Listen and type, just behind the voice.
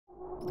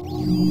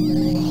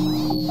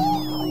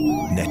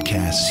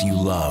Netcasts you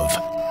love.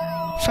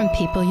 From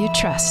people you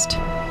trust.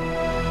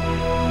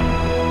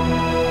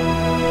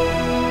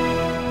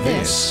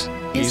 This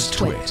is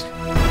TWiT.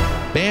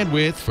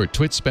 Bandwidth for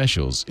TWiT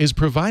specials is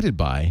provided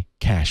by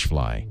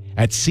CashFly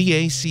at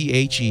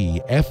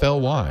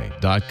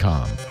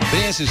CACHEFLY.com.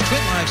 This is TWiT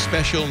Live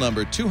special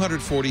number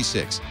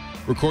 246,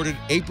 recorded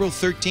April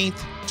 13th,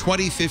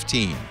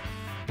 2015.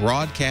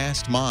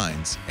 Broadcast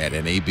Minds at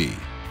NAB.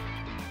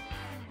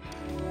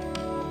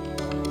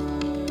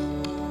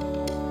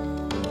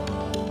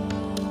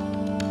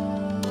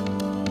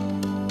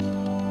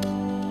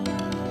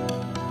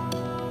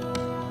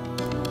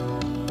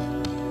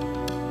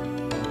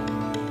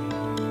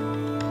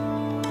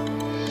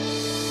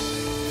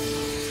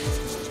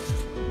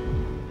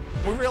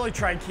 We really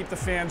try and keep the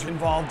fans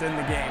involved in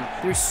the game.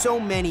 There's so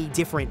many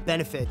different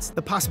benefits.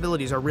 The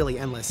possibilities are really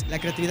endless. La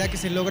creatividad que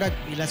se logra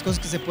y las cosas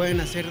que se pueden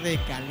hacer de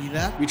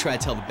calidad. We try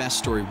to tell the best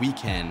story we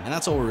can, and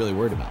that's all we're really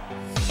worried about.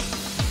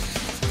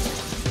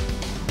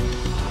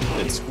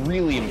 It's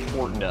really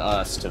important to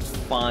us to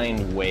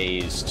find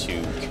ways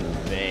to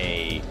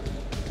convey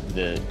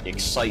the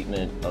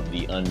excitement of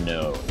the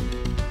unknown.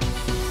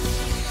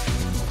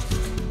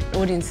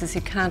 Audiences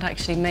who can't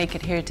actually make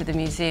it here to the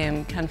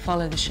museum can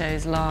follow the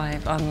shows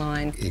live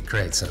online. It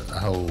creates a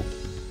whole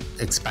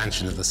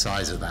expansion of the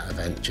size of that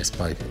event just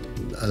by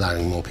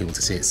allowing more people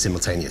to see it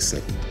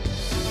simultaneously.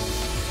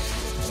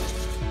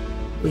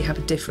 We have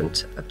a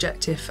different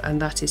objective,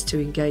 and that is to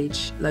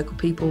engage local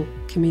people.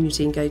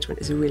 Community engagement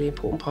is a really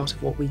important part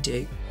of what we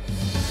do.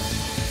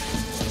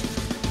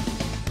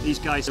 These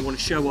guys, they want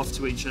to show off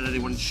to each other, they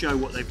want to show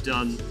what they've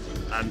done.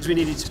 So we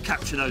needed to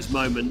capture those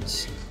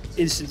moments,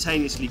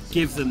 instantaneously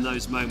give them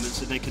those moments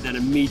so they could then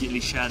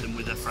immediately share them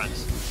with their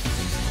friends.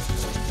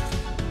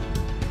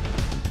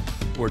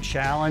 We're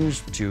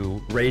challenged to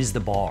raise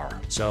the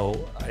bar.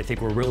 So I think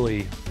we're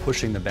really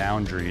pushing the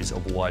boundaries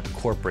of what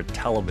corporate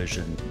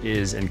television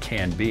is and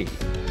can be.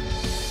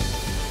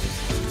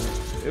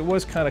 It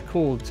was kind of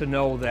cool to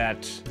know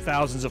that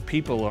thousands of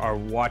people are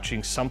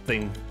watching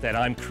something that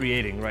I'm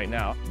creating right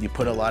now. You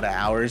put a lot of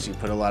hours, you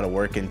put a lot of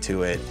work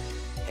into it.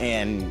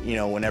 And, you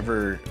know,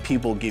 whenever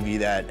people give you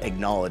that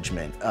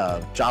acknowledgement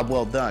of job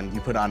well done,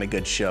 you put on a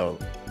good show,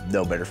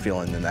 no better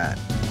feeling than that.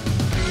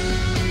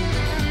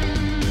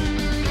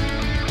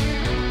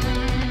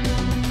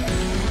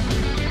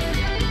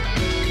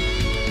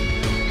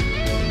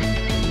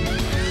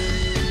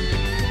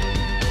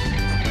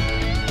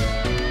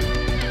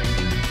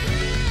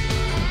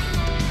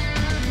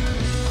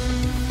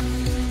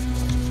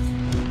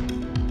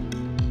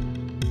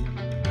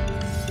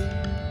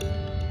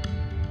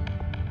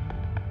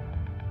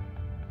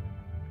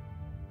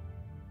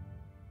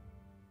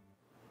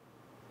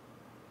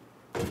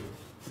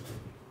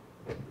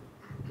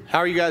 How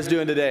are you guys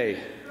doing today?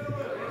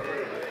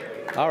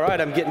 All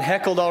right, I'm getting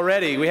heckled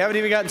already. We haven't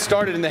even gotten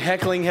started and the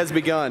heckling has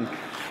begun.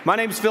 My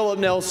name's Philip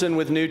Nelson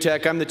with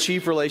NewTek. I'm the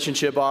Chief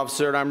Relationship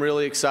Officer, and I'm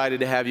really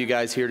excited to have you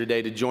guys here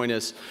today to join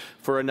us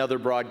for another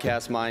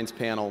Broadcast Minds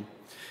panel.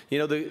 You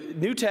know, the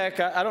NewTek,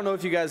 I don't know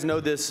if you guys know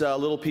this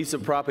little piece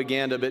of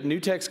propaganda, but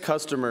NewTek's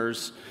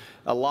customers,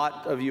 a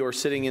lot of you are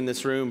sitting in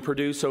this room,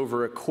 produce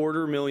over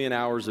 250,000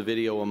 hours of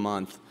video a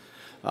month.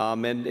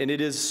 And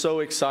it is so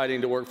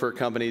exciting to work for a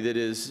company that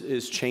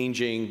is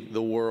changing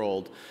the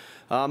world.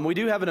 We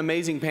do have an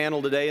amazing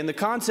panel today, and the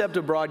concept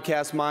of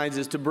Broadcast Minds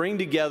is to bring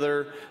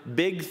together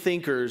big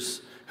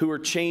thinkers who are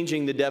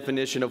changing the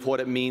definition of what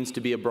it means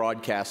to be a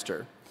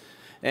broadcaster.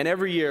 And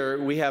every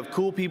year we have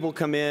cool people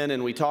come in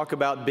and we talk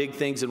about big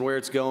things and where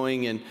it's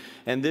going,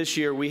 and this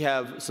year we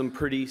have some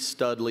pretty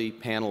studly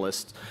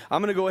panelists.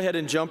 I'm going to go ahead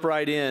and jump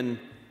right in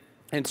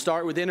and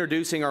start with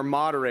introducing our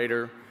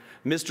moderator,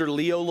 Mr.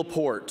 Leo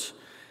Laporte.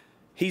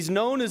 He's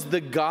known as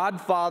the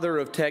godfather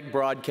of tech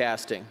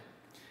broadcasting.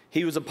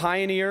 He was a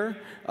pioneer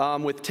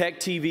with tech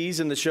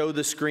TVs and the show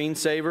The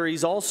Screensaver.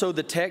 He's also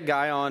the tech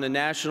guy on a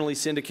nationally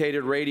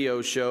syndicated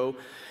radio show,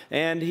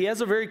 and he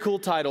has a very cool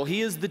title.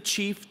 He is the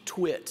Chief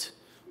TWiT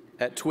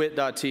at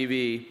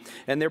TWiT.tv,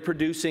 and they're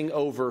producing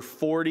over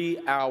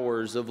 40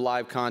 hours of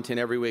live content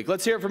every week.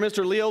 Let's hear it for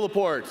Mr. Leo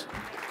Laporte.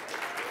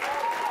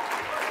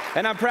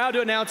 And I'm proud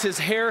to announce his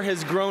hair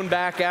has grown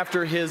back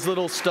after his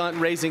little stunt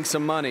raising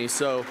some money,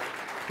 so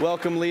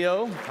welcome,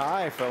 Leo.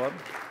 Hi, Philip.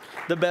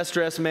 The best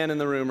dressed man in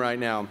the room right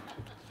now.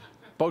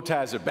 Bow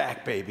ties are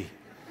back, baby.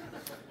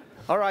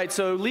 All right,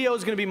 so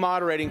Leo's going to be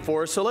moderating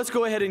for us, so let's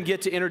go ahead and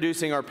get to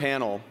introducing our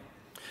panel.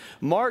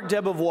 Marc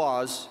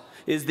DeBevoise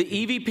is the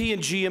EVP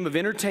and GM of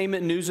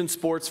Entertainment, News, and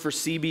Sports for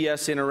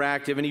CBS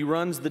Interactive, and he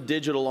runs the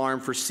digital arm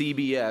for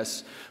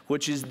CBS,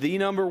 which is the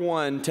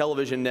 #1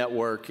 television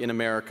network in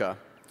America.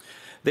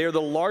 They are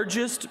the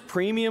largest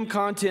premium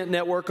content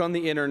network on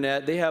the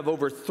internet. They have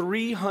over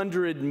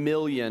 300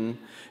 million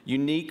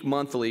unique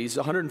monthlies.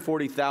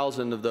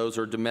 140,000 of those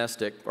are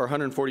domestic, or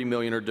 140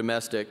 million are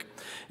domestic.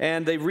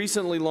 And they've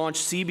recently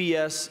launched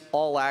CBS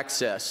All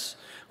Access,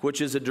 which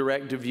is a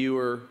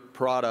direct-to-viewer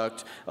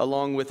product,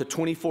 along with a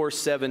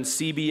 24/7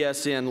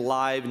 CBSN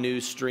live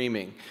news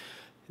streaming.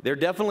 They're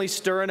definitely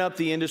stirring up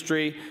the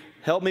industry.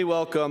 Help me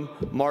welcome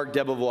Marc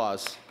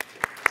DeBevoise.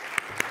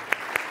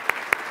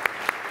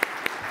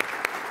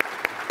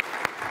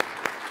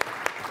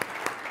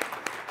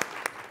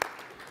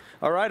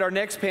 All right, our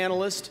next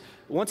panelist,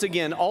 once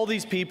again, all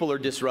these people are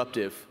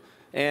disruptive.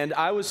 And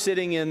I was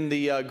sitting in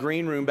the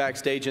green room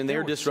backstage, and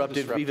they're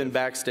disruptive even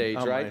backstage,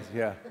 right?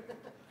 Yeah.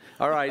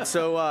 All right,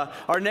 so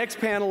our next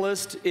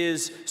panelist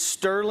is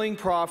Sterling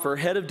Proffer,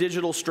 Head of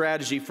Digital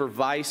Strategy for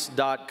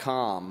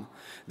Vice.com.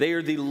 They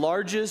are the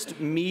largest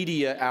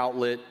media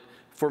outlet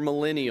for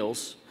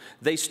millennials.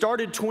 They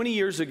started 20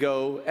 years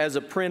ago as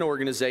a print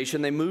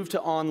organization. They moved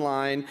to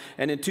online,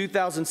 and in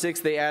 2006,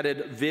 they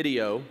added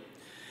video.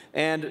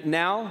 And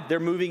now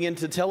they're moving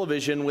into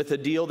television with a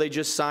deal they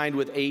just signed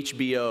with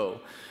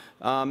HBO.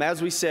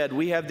 As we said,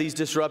 we have these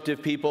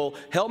disruptive people.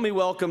 Help me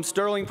welcome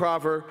Sterling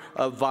Proffer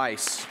of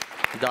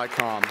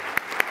Vice.com.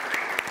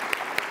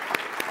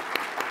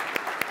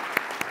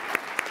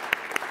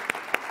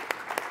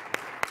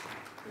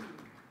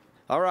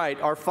 All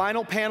right, our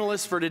final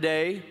panelist for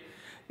today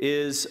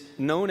is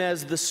known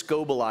as the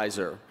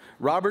Scobleizer.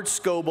 Robert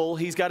Scoble,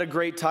 he's got a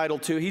great title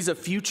too. He's a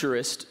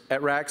futurist at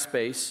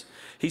Rackspace.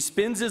 He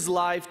spends his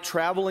life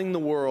traveling the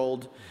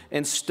world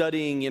and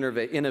studying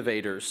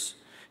innovators.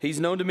 He's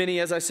known to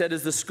many, as I said,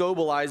 as the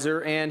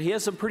Scobleizer, and he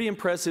has some pretty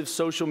impressive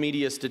social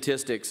media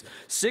statistics.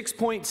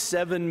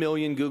 6.7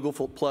 million Google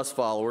Plus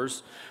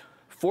followers,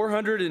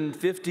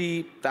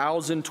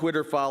 450,000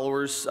 Twitter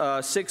followers,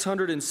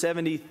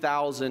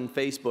 670,000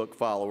 Facebook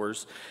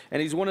followers,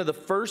 and he's one of the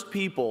first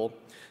people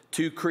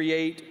to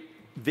create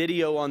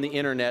video on the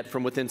internet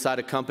from within inside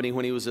a company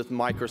when he was with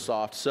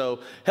Microsoft.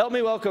 So help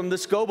me welcome the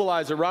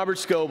Scobleizer, Robert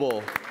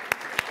Scoble.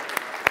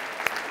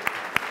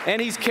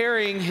 And he's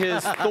carrying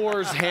his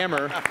Thor's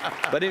hammer.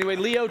 But anyway,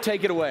 Leo,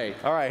 take it away.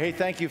 All right. Hey,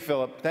 thank you,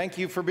 Philip. Thank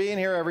you for being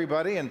here,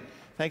 everybody. And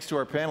thanks to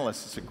our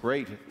panelists. It's a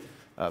great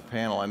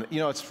panel. And, you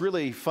know, it's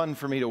really fun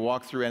for me to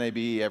walk through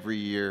NAB every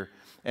year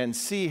and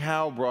see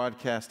how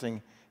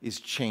broadcasting is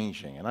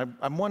changing. And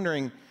I'm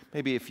wondering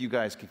maybe if you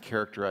guys could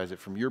characterize it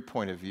from your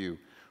point of view.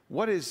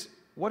 What is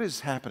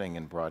happening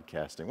in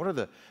broadcasting? What are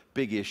the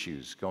big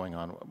issues going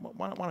on?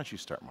 Why don't you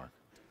start, Marc?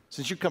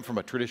 Since you come from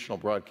a traditional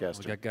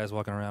broadcaster. We got guys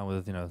walking around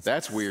with, you know,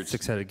 that's weird.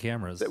 6-headed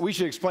cameras. We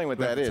should explain what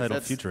that is.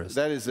 That's futurist.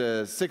 That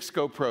is 6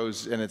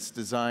 GoPros, and it's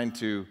designed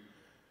to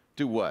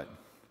do what?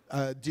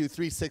 Do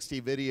 360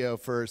 video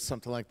for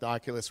something like the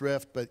Oculus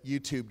Rift, but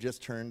YouTube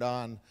just turned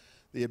on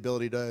the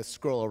ability to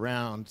scroll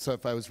around. So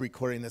if I was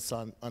recording this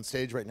on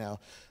stage right now,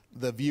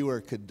 the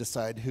viewer could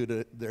decide who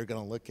they're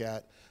going to look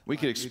at. We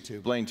could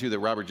explain, too, that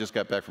Robert just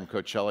got back from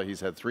Coachella. He's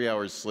had 3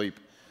 hours sleep.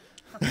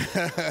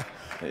 I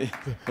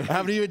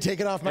haven't even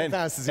taken off my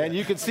glasses yet. And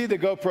you can see the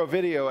GoPro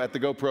video at the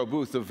GoPro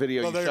booth, the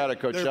video you shot at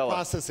Coachella. They're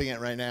processing it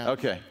right now.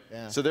 Okay.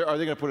 Yeah. So are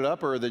they going to put it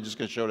up, or are they just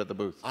going to show it at the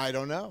booth? I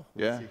don't know.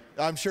 Yeah.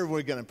 I'm sure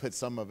we're going to put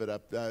some of it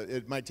up.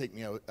 It might take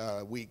me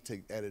a week to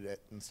edit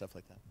it and stuff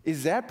like that.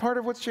 Is that part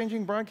of what's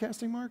changing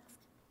broadcasting, Marc?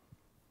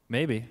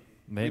 Maybe.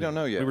 We don't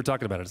know yet. We were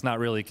talking about it. It's not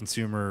really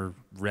consumer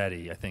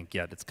ready, I think,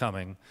 yet. It's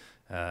coming.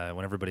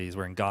 When everybody's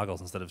wearing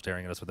goggles instead of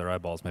staring at us with their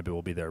eyeballs, maybe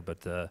we'll be there.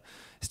 But it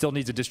still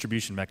needs a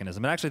distribution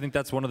mechanism. And actually, I think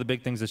that's one of the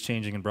big things that's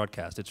changing in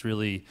broadcast. It's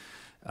really,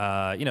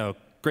 you know,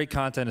 great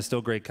content is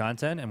still great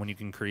content, and when you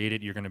can create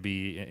it, you're going to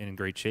be in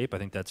great shape. I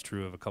think that's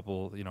true of a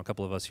couple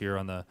of us here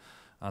on the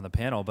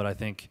panel. But I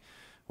think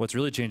what's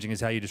really changing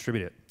is how you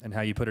distribute it and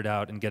how you put it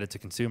out and get it to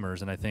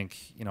consumers. And I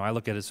think, you know, I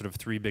look at it as sort of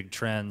 3 big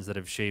trends that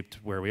have shaped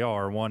where we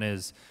are. One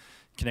is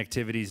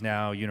connectivity is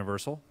now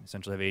universal.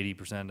 Essentially have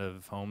 80%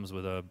 of homes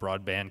with a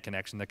broadband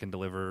connection that can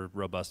deliver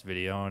robust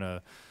video in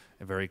a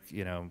very,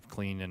 you know,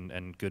 clean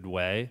and good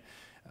way.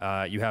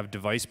 You have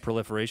device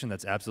proliferation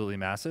that's absolutely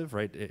massive,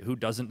 right? Who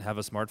doesn't have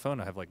a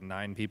smartphone? I have like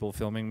 9 people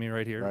filming me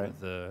right here, right.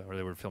 Or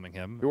they were filming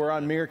him. We're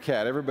on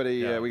Meerkat.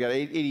 Everybody, we got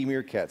 80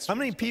 Meerkats. How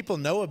many people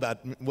know about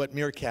what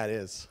Meerkat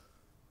is?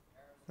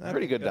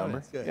 Pretty good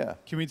number. Yeah.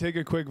 Can we take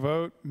a quick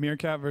vote?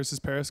 Meerkat versus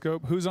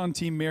Periscope. Who's on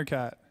Team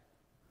Meerkat?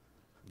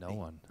 No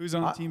one. Who's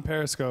on Team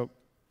Periscope?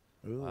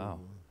 Ooh. Wow.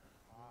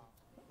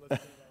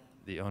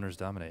 The owners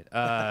dominate.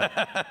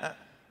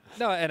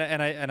 No,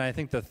 and I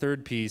think the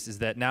third piece is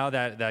that now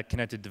that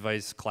connected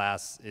device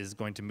class is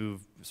going to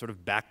move sort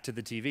of back to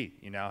the TV.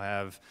 You now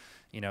have,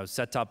 you know,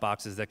 set-top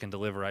boxes that can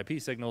deliver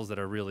IP signals that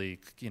are really,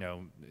 you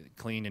know,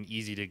 clean and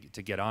easy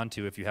to get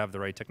onto if you have the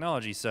right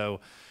technology. So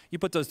you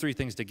put those 3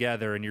 things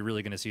together, and you're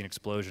really going to see an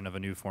explosion of a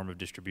new form of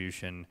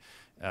distribution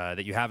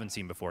that you haven't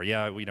seen before.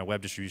 Yeah, you know,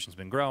 web distribution's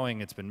been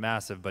growing, it's been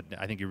massive, but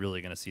I think you're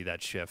really going to see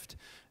that shift,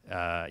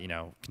 you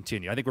know,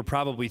 continue. I think we're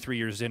probably 3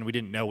 years in. We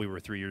didn't know we were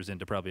 3 years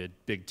into probably a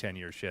big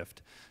 10-year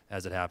shift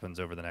as it happens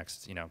over the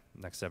next, you know,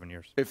 next 7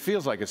 years. It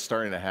feels like it's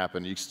starting to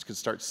happen. You can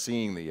start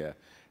seeing the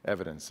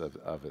evidence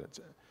of it.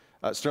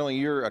 Sterling,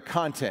 you're a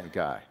content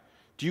guy.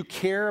 Do you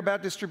care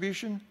about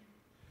distribution?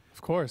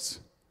 Of course.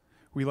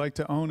 We like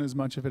to own as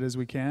much of it as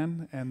we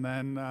can, and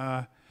then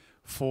What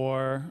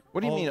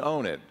do you mean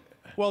own it?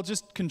 Well,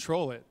 just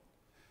control it.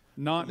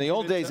 Not in the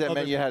old days, that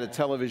meant you had a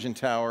television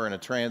tower and a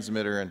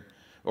transmitter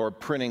or a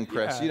printing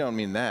press. Yeah. You don't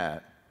mean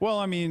that. Well,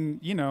 I mean,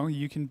 you know,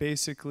 you can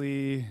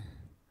basically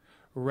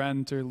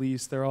rent or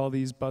lease. There are all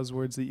these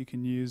buzzwords that you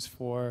can use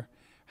for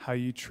how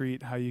you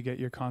treat, how you get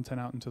your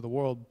content out into the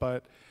world.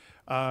 But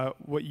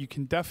what you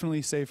can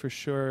definitely say for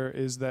sure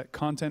is that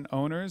content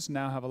owners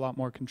now have a lot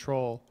more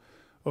control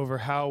over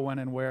how, when,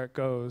 and where it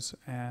goes.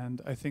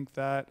 And I think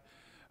that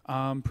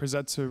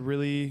presents a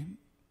really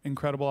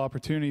incredible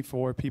opportunity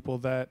for people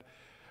that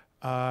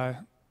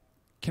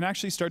can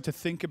actually start to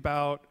think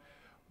about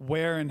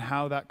where and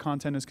how that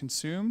content is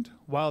consumed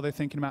while they're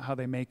thinking about how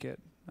they make it.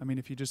 I mean,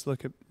 if you just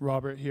look at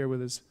Robert here with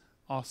his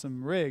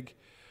awesome rig,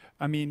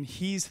 I mean,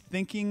 he's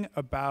thinking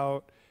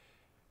about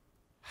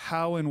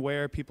how and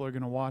where people are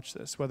going to watch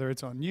this, whether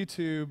it's on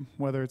YouTube,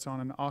 whether it's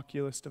on an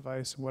Oculus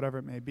device, whatever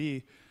it may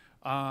be.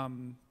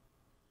 You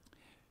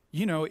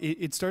know,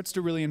 it starts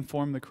to really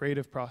inform the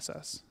creative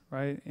process,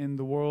 right? In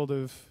the world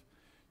of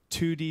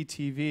 2D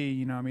TV,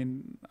 you know, I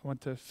mean, I went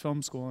to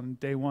film school, and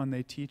day one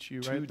they teach you,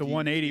 right, the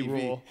 180 TV.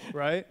 Rule,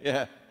 right?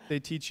 Yeah. They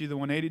teach you the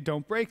 180.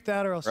 Don't break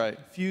that, or else you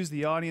confuse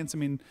the audience. I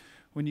mean,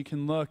 when you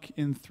can look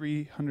in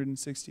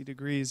 360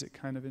 degrees, it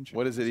kind of introduces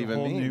What does it even a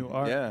whole mean? new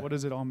art. Yeah. What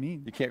does it all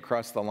mean? You can't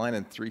cross the line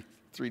in 3D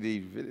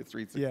video,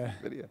 360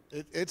 video.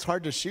 It's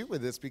hard to shoot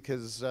with this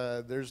because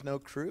there's no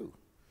crew.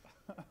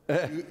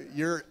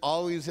 You're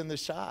always in the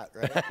shot,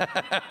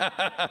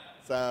 right?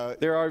 So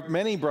there are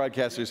many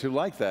broadcasters who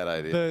like that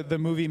idea. The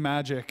movie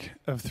magic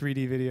of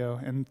 3D video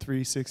and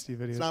 360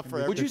 video. It's not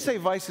for Would you say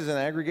Vice is an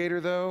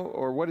aggregator, though,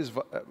 or what is?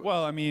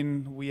 Well, I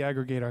mean, we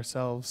aggregate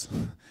ourselves.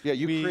 Yeah,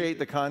 you create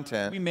the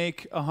content. We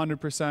make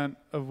 100%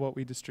 of what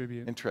we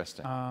distribute.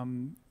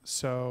 Interesting.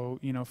 So,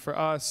 you know, for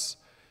us,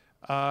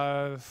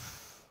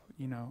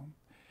 you know,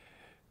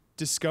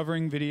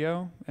 discovering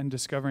video and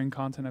discovering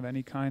content of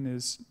any kind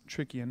is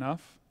tricky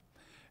enough.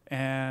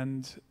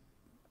 And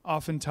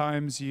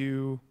oftentimes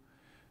you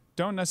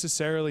don't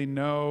necessarily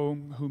know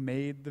who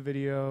made the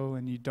video,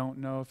 and you don't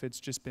know if it's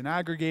just been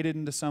aggregated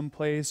into some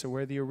place or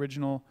where the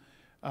original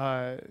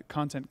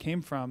content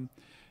came from.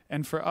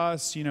 And for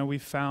us, you know, we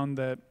found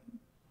that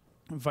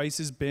Vice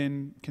has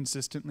been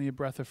consistently a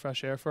breath of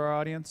fresh air for our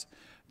audience.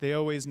 They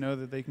always know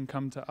that they can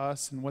come to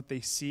us, and what they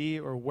see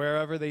or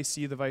wherever they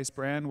see the Vice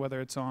brand, whether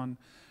it's on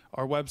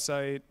our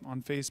website,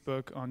 on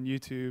Facebook, on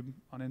YouTube,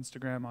 on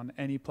Instagram, on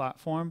any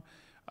platform,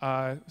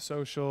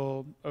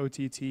 social,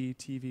 OTT,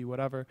 TV,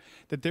 whatever,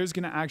 that there's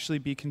going to actually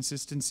be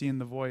consistency in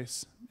the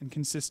voice and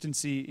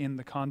consistency in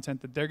the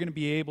content that they're going to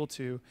be able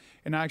to.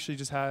 And I actually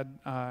just had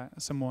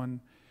someone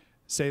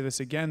say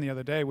this again the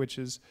other day, which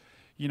is,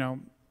 you know,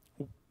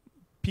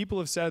 people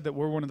have said that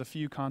we're one of the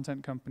few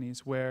content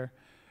companies where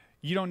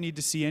you don't need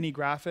to see any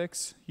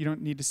graphics, you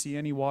don't need to see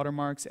any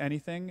watermarks,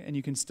 anything, and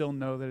you can still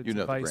know that it's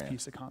a Vice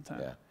piece of content.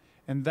 Yeah.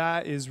 And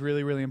that is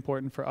really, really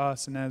important for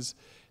us. And as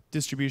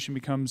distribution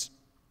becomes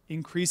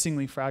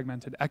increasingly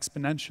fragmented,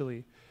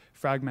 exponentially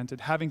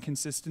fragmented, having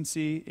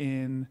consistency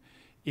in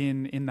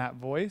that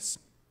voice,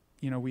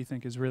 you know, we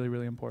think is really,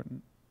 really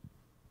important.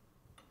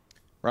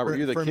 Robert,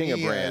 you're the king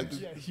of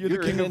brand. You're the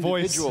king of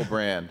voice. Individual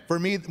brand. For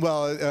me,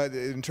 well,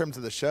 in terms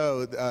of the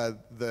show,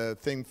 the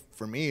thing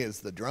for me is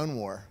the drone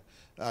war.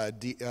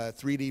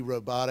 3D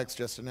Robotics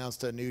just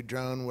announced a new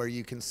drone where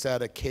you can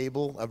set a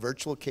cable, a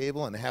virtual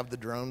cable, and have the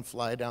drone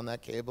fly down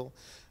that cable.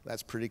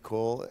 That's pretty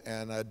cool.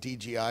 And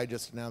DJI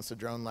just announced a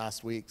drone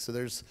last week. So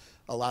there's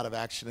a lot of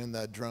action in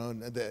the drone,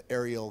 the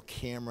aerial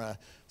camera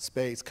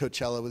space.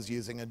 Coachella was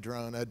using a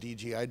drone, a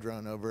DJI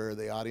drone, over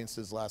the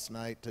audiences last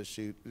night to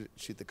shoot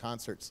the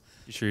concerts.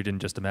 You sure you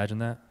didn't just imagine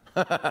that?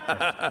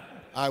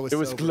 I was. It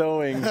was sober.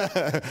 glowing.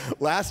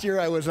 Last year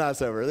I was not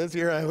sober. This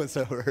year I was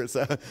sober.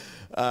 So.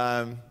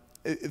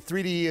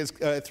 3D is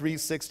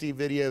 360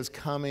 videos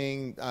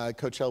coming.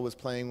 Coachella was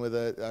playing with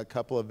a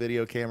couple of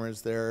video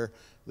cameras there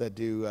that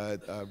do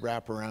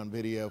wraparound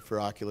video for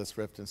Oculus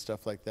Rift and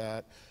stuff like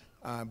that.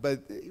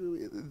 But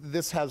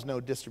this has no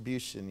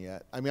distribution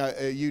yet. I mean,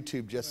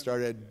 YouTube just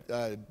started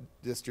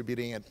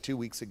distributing it 2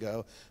 weeks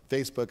ago.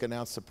 Facebook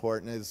announced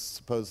support and is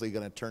supposedly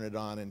going to turn it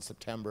on in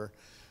September.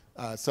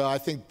 So I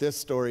think this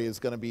story is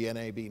going to be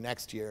NAB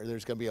next year.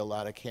 There's going to be a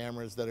lot of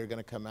cameras that are going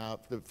to come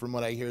out. From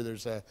what I hear,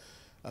 there's a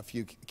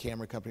few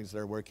camera companies that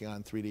are working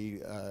on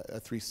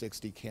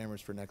 360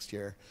 cameras for next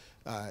year,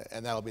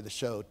 and that'll be the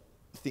show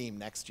theme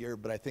next year.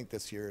 But I think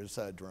this year is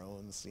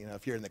drones. You know,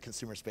 if you're in the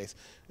consumer space,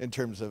 in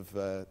terms of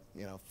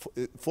you know,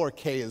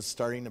 4K is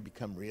starting to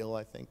become real.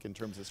 I think in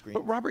terms of screen.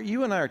 But Robert,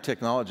 you and I are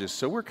technologists,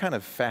 so we're kind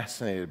of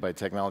fascinated by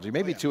technology,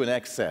 maybe to an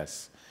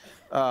excess.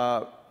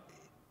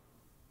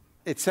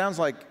 It sounds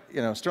like,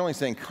 you know, Sterling's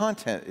saying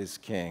content is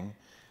king.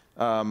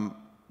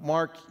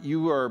 Marc,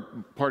 you are,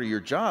 part of your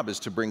job is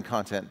to bring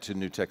content to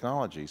new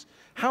technologies.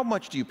 How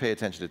much do you pay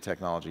attention to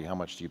technology? How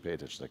much do you pay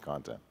attention to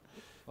content?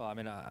 Well, I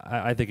mean,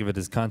 I think of it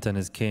as content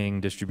is king,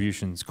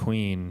 distribution's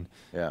queen,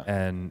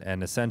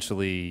 and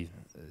essentially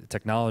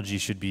technology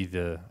should be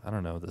the, I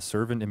don't know, the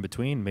servant in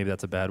between. Maybe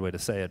that's a bad way to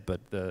say it, but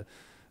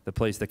the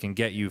place that can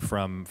get you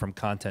from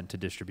content to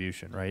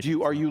distribution, right?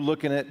 Are you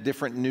looking at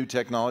different new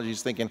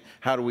technologies, thinking,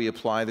 how do we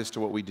apply this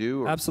to what we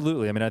do? Or?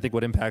 Absolutely. I mean, I think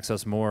what impacts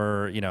us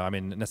more,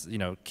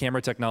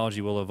 camera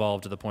technology will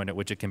evolve to the point at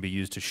which it can be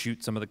used to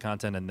shoot some of the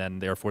content, and then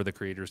therefore the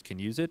creators can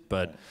use it.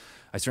 But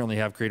I certainly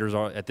have creators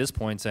at this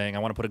point saying, I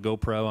want to put a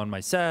GoPro on my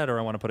set, or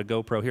I want to put a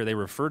GoPro here. They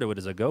refer to it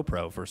as a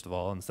GoPro, first of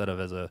all, instead of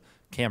as a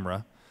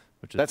camera.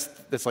 Which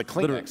that's like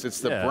Kleenex.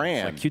 It's the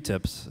brand. It's like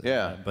Q-tips.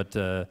 Yeah. But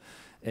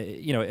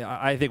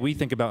I think we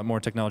think about more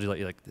technology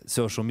like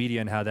social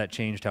media and how that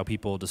changed how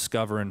people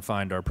discover and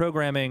find our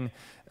programming.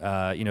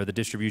 The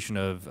distribution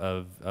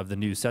of the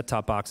new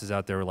set-top boxes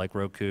out there like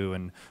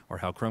Roku or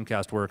how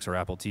Chromecast works or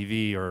Apple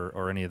TV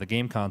or any of the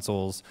game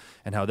consoles,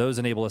 and how those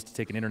enable us to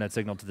take an internet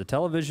signal to the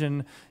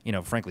television.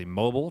 Frankly,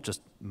 mobile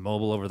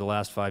over the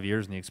last 5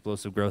 years and the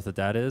explosive growth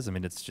that is. I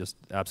mean, it's just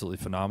absolutely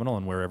phenomenal,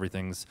 and where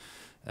everything's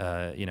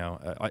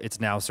it's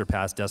now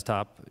surpassed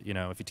desktop,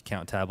 if you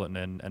count tablet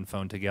and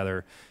phone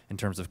together in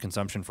terms of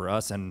consumption for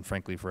us and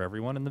frankly for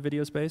everyone in the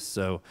video space.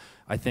 So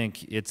I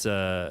think it's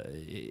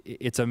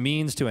a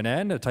means to an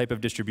end, a type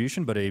of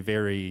distribution, but a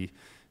very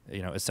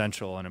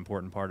essential and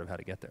important part of how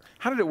to get there.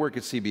 How did it work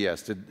at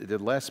CBS? Did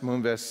Les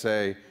Moonves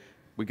say,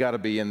 we got to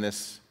be in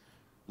this,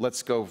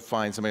 let's go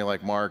find somebody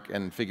like Marc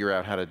and figure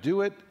out how to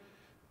do it?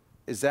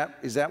 Is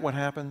that what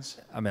happens?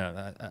 I mean,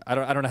 I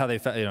don't know how they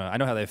I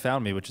know how they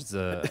found me, which is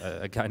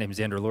a guy named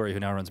Xander Lurie,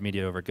 who now runs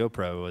media over at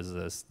GoPro, was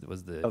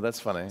the that's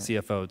funny.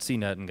 CFO at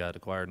CNET and got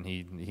acquired, and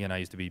he and I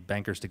used to be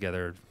bankers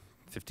together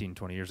 15,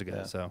 20 years ago.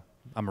 Yeah. So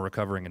I'm a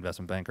recovering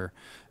investment banker.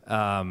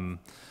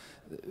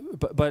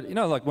 But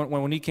like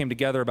when we came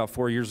together about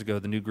 4 years ago,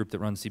 the new group that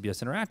runs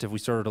CBS Interactive, we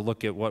started to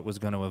look at what was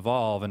going to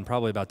evolve, and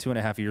probably about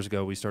 2.5 years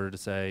ago, we started to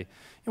say,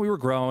 we were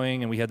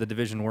growing and we had the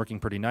division working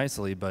pretty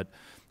nicely, but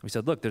we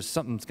said, look, there's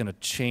something that's going to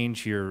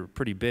change here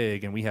pretty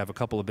big, and we have a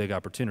couple of big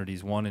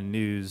opportunities. One in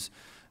news,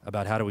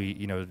 about how do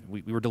we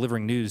were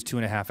delivering news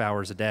 2.5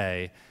 hours a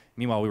day.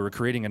 Meanwhile, we were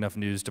creating enough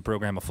news to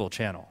program a full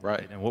channel.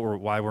 Right. And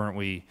why weren't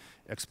we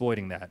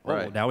exploiting that?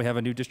 Right. Well, now we have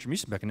a new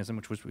distribution mechanism,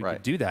 which was we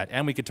could do that,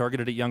 and we could target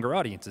it at younger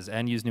audiences,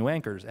 and use new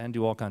anchors, and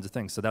do all kinds of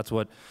things. So that's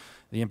what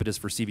the impetus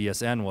for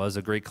CBSN was,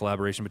 a great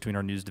collaboration between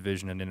our news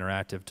division and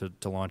Interactive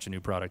to launch a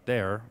new product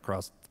there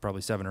across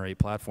probably 7 or 8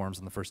 platforms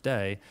on the first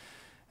day.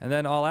 And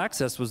then All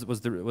Access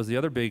was the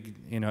other big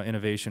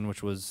innovation,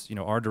 which was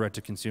our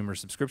direct-to-consumer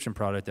subscription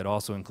product that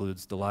also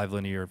includes the live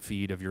linear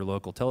feed of your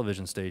local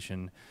television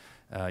station,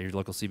 your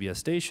local CBS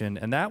station,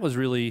 and that was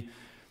really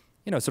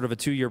sort of a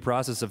 2-year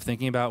process of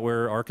thinking about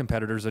where our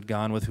competitors had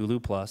gone with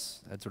Hulu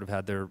Plus, had sort of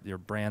had their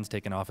brands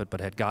taken off it,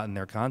 but had gotten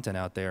their content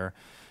out there,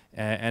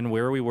 and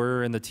where we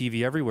were in the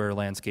TV everywhere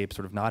landscape,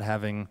 sort of not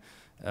having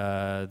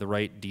the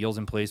right deals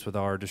in place with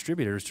our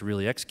distributors to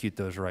really execute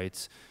those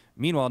rights.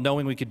 Meanwhile,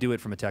 knowing we could do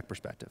it from a tech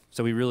perspective.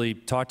 So we really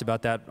talked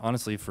about that,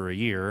 honestly, for a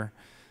year,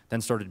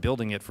 then started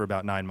building it for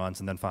about 9 months,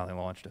 and then finally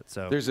launched it.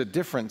 So there's a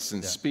difference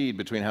in speed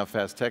between how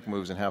fast tech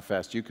moves and how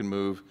fast you can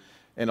move.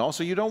 And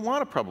also, you don't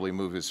want to probably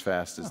move as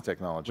fast as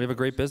technology. We have a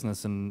great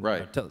business. And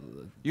right.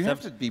 You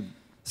have to be...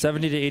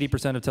 70 to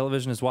 80% of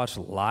television is watched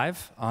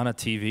live on a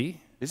TV.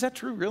 Is that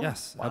true, really?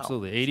 Yes, wow.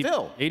 absolutely.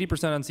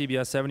 80% on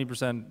CBS,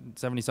 70%,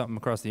 70-something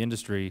across the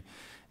industry.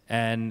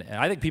 And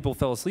I think people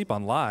fell asleep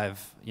on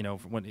live.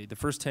 When the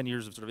first 10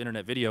 years of sort of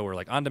internet video were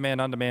like on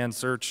demand,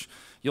 search,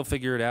 you'll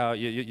figure it out.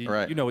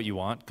 You know what you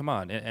want. Come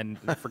on, and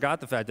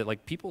forgot the fact that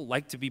like people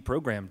like to be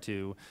programmed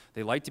to.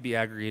 They like to be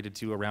aggregated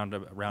to around a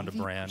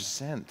brand.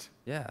 80%.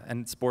 Yeah,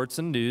 and sports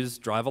and news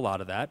drive a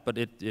lot of that, but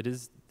it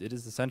is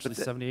essentially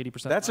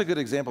 70-80%. That's a good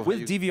example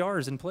with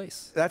DVRs in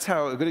place. That's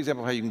a good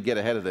example of how you can get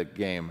ahead of the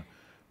game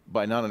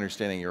by not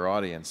understanding your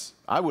audience.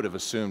 I would have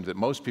assumed that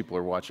most people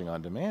are watching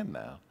on demand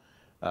now.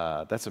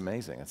 That's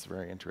amazing. That's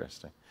very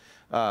interesting.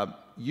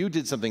 You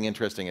did something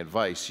interesting at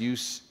Vice.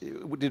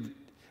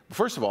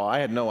 First of all, I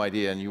had no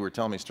idea, and you were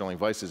telling me Sterling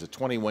Vice is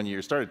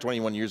started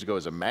 21 years ago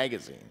as a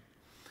magazine.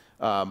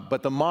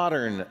 But the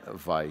modern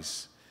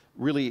Vice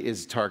really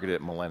is targeted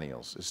at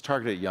millennials. It's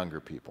targeted at younger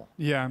people.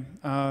 Yeah.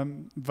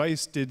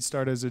 Vice did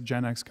start as a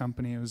Gen X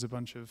company. It was a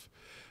bunch of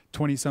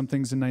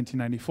 20-somethings in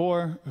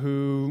 1994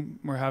 who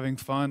were having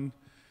fun.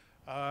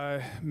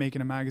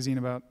 Making a magazine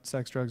about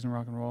sex, drugs, and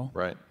rock and roll.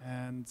 Right.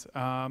 And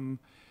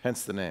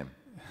hence the name.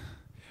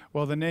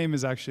 Well, the name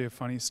is actually a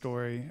funny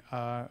story.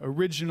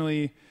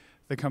 Originally,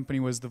 the company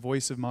was the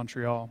Voice of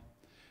Montreal,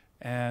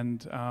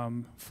 and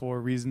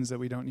for reasons that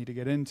we don't need to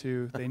get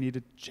into, they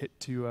needed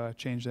to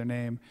change their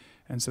name,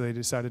 and so they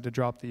decided to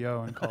drop the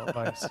O and call it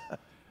Vice.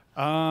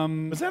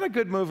 Was that a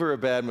good move or a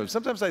bad move?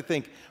 Sometimes I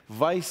think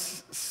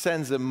Vice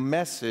sends a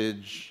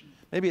message.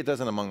 Maybe it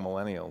doesn't among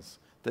millennials.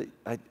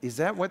 Is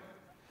that what?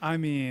 I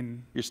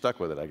mean... You're stuck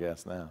with it, I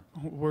guess, now.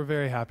 We're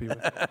very happy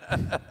with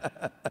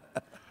it.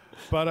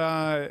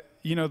 But,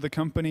 the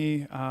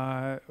company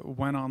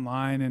went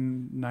online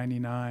in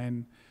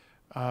 '99,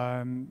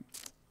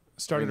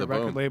 started a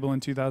record label in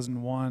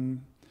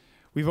 2001.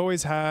 We've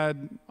always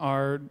had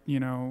our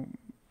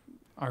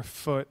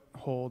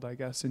foothold, I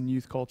guess, in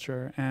youth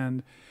culture.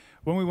 And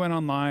when we went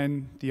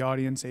online, the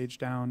audience aged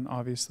down,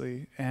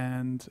 obviously.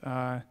 And,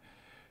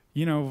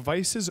 you know,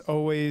 Vice has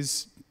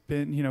always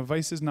been, you know,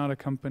 Vice is not a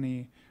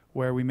company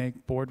where we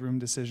make boardroom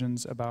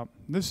decisions about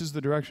this is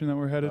the direction that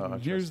we're headed,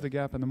 and here's the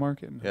gap in the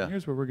market, and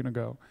here's where we're going to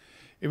go.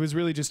 It was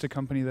really just a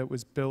company that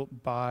was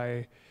built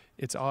by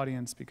its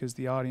audience because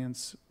the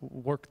audience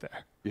worked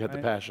there. You had the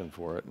passion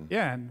for it.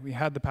 Yeah, and we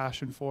had the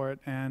passion for it.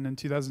 And in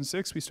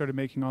 2006, we started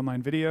making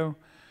online video.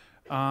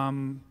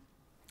 And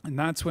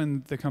that's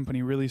when the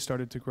company really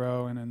started to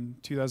grow. And in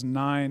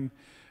 2009,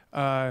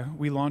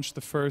 we launched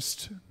the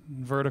first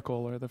vertical,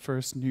 or the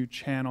first new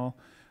channel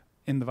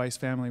in the Vice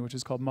family, which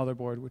is called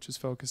Motherboard, which is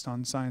focused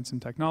on science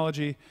and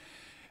technology.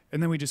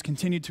 And then we just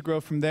continued to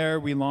grow from there.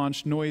 We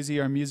launched Noisy,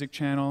 our music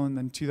channel, and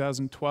then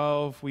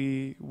 2012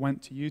 we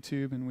went to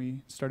YouTube and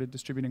we started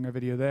distributing our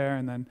video there.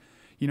 And then,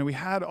 you know, we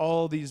had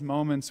all these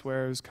moments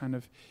where it was kind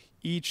of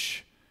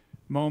each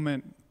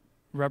moment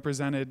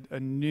represented a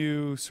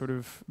new sort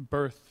of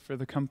birth for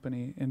the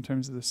company in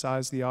terms of the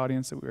size of the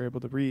audience that we were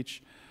able to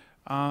reach.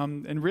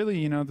 And really,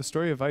 you know, the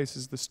story of Vice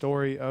is the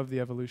story of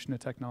the evolution of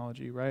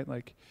technology, right?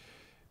 Like,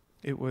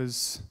 it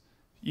was,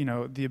 you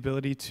know, the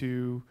ability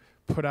to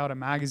put out a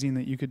magazine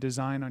that you could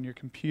design on your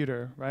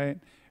computer, right?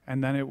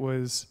 And then it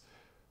was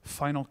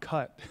Final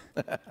Cut,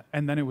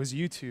 and then it was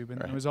YouTube, and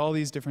there was all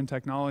these different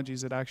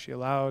technologies that actually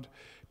allowed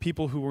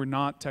people who were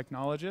not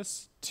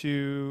technologists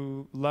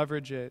to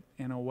leverage it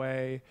in a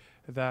way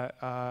that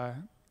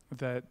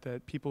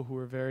that people who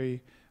were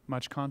very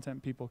much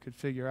content people could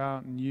figure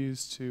out and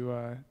use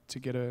to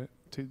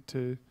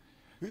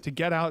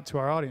get out to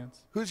our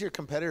audience. Who's your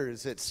competitor?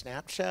 Is it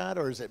Snapchat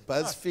or is it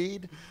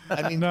BuzzFeed?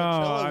 I mean, no,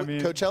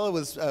 Coachella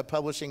was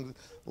publishing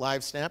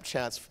live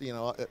Snapchats, you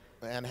know,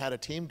 and had a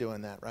team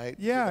doing that, right?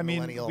 Yeah, I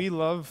mean, we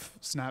love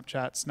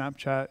Snapchat.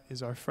 Snapchat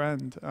is our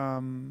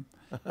friend.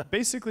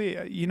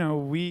 Basically, you know,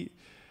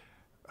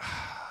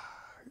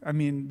 I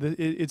mean,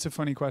 it's a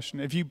funny question.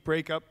 If you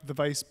break up the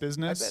Vice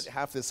business, I bet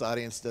half this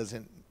audience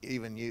hasn't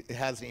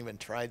even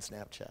tried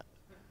Snapchat.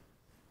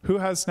 Who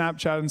has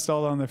Snapchat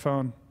installed on their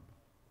phone?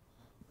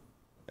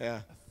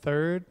 Yeah. A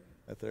third?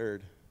 A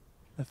third.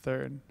 A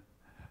third.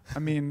 I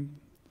mean,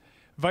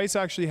 Vice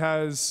actually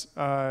has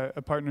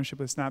a partnership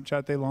with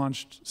Snapchat. They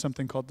launched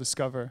something called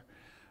Discover,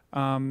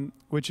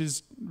 which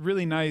is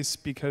really nice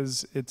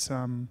because it's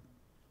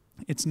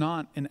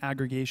not an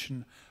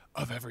aggregation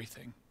of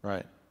everything.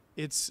 Right.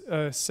 It's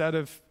a set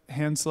of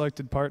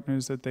hand-selected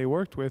partners that they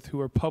worked with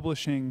who are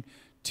publishing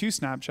to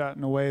Snapchat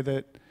in a way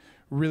that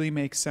really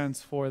makes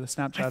sense for the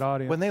Snapchat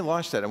audience. When they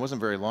launched that, it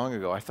wasn't very long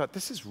ago, I thought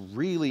this is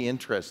really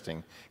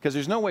interesting because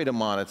there's no way to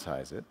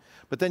monetize it.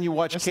 But then you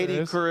watch Katie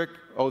Couric.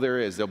 Oh, there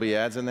is. There'll be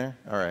ads in there?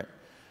 All right.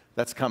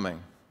 That's coming.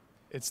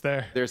 It's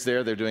there. There's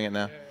there. They're doing it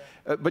now.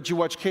 But you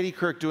watch Katie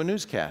Couric do a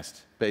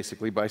newscast,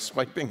 basically, by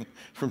swiping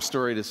from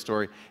story to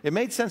story. It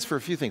made sense for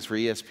a few things. For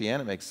ESPN,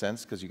 it makes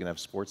sense because you can have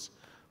sports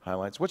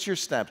highlights. What's your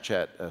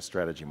Snapchat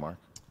strategy, Marc?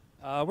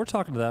 We're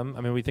talking to them.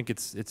 I mean, we think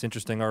it's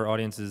interesting. Our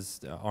audiences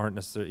aren't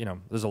necessarily, you know,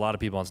 there's a lot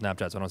of people on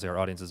Snapchat, so I don't say our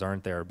audiences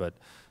aren't there, but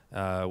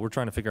we're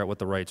trying to figure out what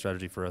the right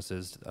strategy for us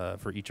is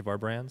for each of our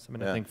brands. I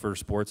mean, I think for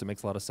sports, it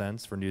makes a lot of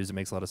sense. For news, it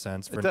makes a lot of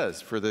sense. It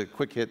does. For the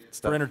quick hit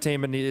stuff. For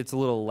entertainment, it's a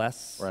little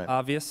less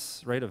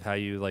obvious, right, of how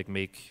you, like,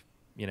 make,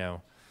 you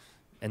know,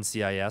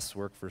 NCIS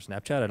work for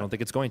Snapchat. I don't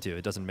think it's going to.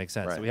 It doesn't make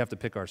sense. So we have to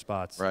pick our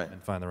spots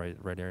and find the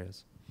right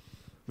areas.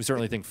 We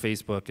certainly think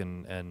Facebook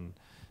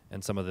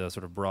and some of the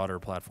sort of broader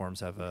platforms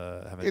have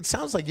a... It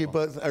sounds like you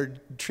both are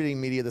treating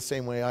media the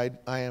same way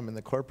I am in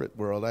the corporate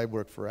world. I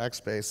work for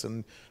Xbase,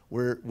 and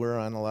we're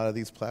on a lot of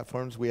these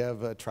platforms. We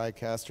have a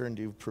TriCaster and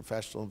do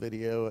professional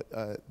video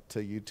to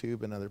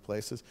YouTube and other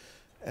places.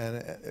 And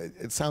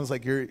it sounds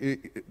like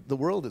the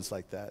world is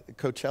like that.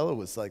 Coachella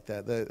was like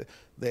that.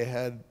 They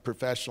had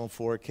professional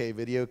 4K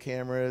video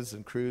cameras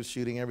and crews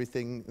shooting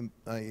everything,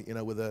 you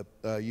know, with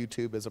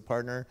YouTube as a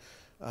partner.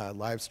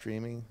 Live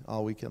streaming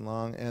all weekend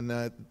long, and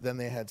then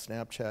they had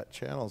Snapchat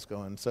channels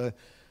going. So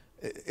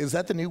is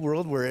that the new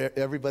world where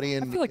everybody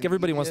in... I feel like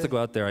everybody wants to go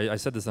out there. I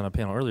said this on a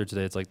panel earlier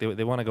today. It's like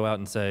they want to go out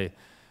and say,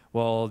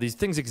 well, these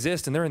things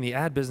exist and they're in the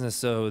ad business,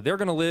 so they're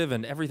going to live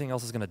and everything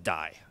else is going to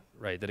die,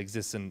 right, that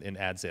exists in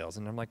ad sales.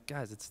 And I'm like,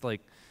 guys, it's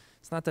like,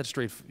 it's not that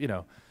straight, you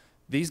know.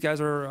 These guys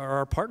are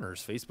our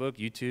partners. Facebook,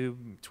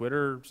 YouTube,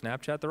 Twitter,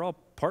 Snapchat, they're all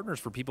partners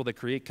for people that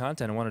create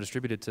content and want to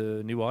distribute it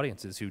to new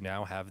audiences who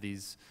now have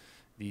these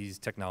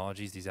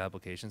technologies, these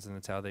applications, and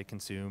that's how they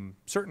consume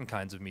certain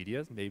kinds of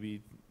media,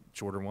 maybe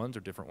shorter ones or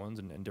different ones,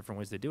 and different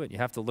ways they do it. You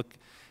have to look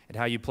at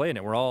how you play in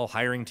it. We're all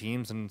hiring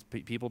teams and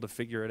people to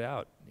figure it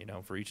out, you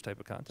know, for each type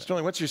of content.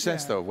 Sterling, what's your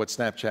sense, though, what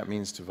Snapchat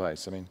means to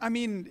Vice? I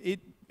mean,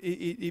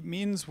 it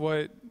means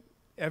what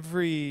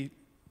every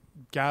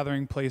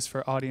gathering place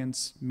for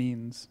audience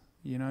means.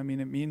 You know, I mean,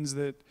 it means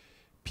that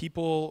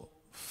people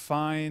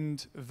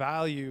find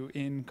value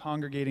in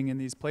congregating in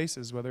these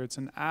places, whether it's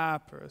an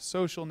app or a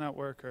social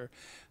network or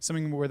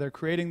something where they're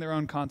creating their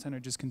own content or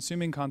just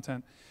consuming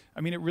content.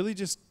 I mean, it really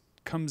just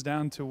comes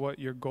down to what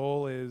your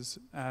goal is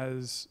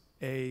as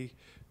a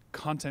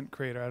content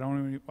creator.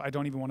 I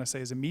don't even want to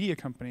say as a media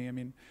company. I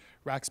mean,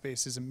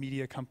 Rackspace is a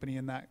media company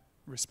in that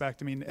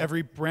respect. I mean,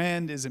 every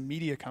brand is a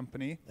media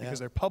company because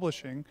they're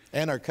publishing.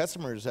 And our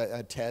customers,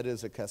 TED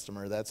is a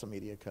customer. That's a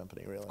media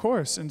company, really. Of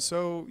course. And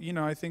so, you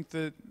know, I think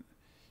that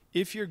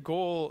if your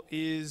goal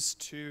is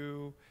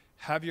to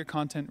have your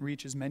content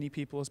reach as many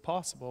people as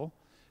possible,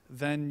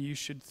 then you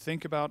should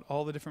think about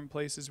all the different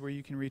places where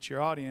you can reach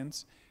your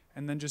audience,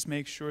 and then just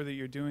make sure that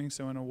you're doing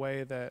so in a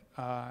way that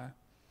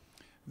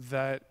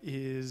that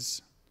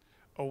is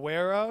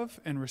aware of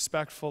and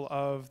respectful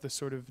of the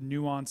sort of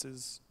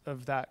nuances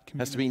of that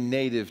community. Has to be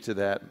native to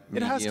that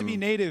medium. It has to be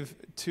native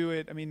to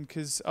it. I mean,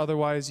 because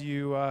otherwise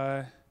you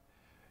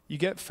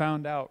get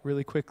found out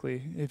really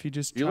quickly if you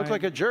just. You look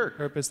like a jerk.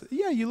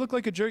 Yeah, you look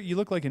like a jerk. You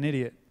look like an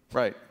idiot.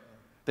 Right.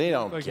 They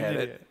don't like get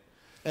it.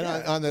 And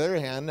on the other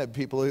hand,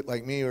 people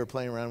like me who are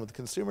playing around with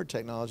consumer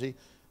technology,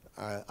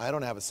 I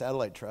don't have a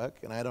satellite truck,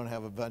 and I don't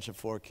have a bunch of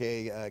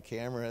 4K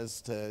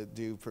cameras to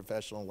do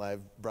professional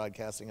live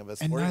broadcasting of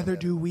us. And neither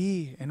do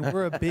we. And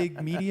we're a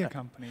big media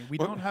company. We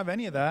don't have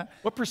any of that.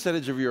 What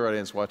percentage of your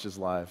audience watches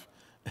live?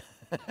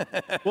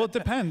 Well, it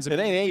depends. It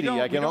ain't 80.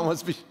 I can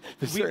almost be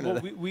certain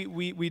of that.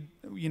 We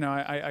you know,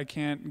 I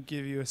can't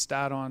give you a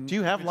stat on. Do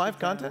you have live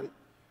content?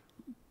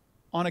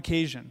 On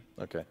occasion.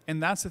 Okay.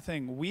 And that's the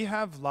thing. We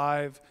have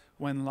live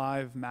when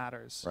live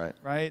matters. Right.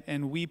 Right?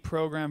 And we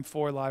program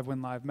for live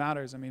when live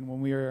matters. I mean,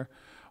 when we were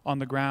on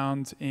the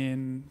ground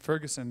in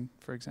Ferguson,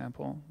 for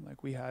example,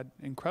 like we had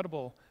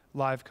incredible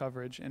live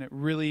coverage, and it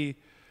really,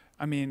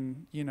 I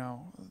mean, you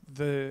know,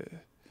 it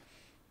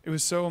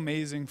was so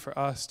amazing for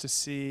us to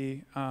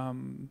see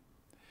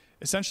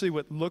essentially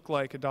what looked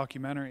like a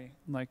documentary,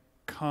 like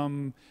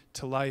come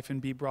to life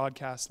and be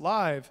broadcast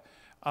live,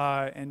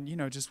 and you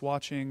know, just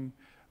watching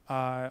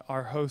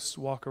our hosts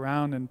walk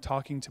around and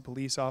talking to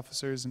police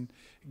officers and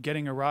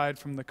getting a ride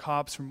from the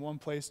cops from one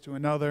place to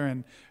another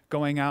and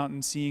going out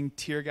and seeing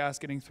tear gas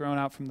getting thrown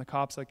out from the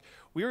cops. Like,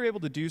 we were able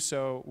to do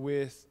so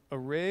with a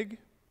rig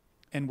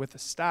and with a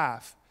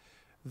staff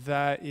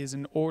that is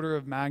an order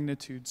of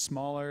magnitude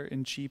smaller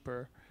and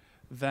cheaper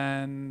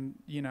than,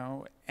 you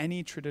know,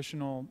 any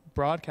traditional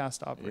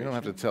broadcast operation. You don't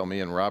have to tell me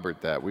and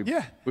Robert that. We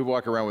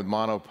walk around with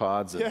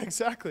monopods. And yeah,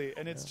 exactly.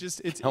 And it's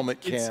just, helmet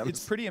cams.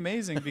 It's pretty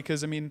amazing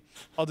because, I mean,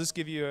 I'll just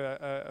give you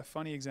a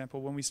funny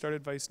example. When we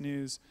started Vice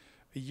News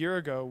a year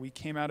ago, we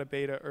came out of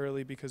beta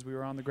early because we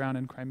were on the ground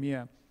in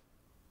Crimea.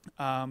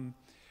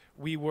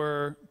 We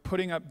were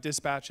putting up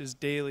dispatches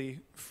daily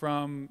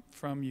from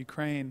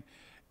Ukraine,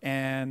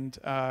 and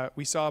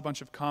we saw a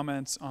bunch of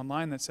comments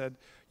online that said,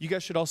 you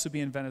guys should also be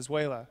in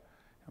Venezuela.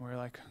 And we were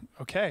like,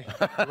 okay,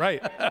 right.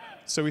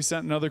 So we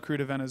sent another crew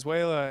to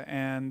Venezuela,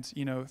 and,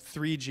 you know,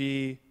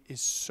 3G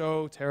is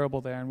so terrible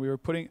there. And we were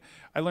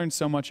I learned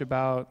so much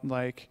about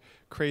like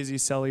crazy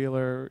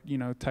cellular, you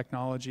know,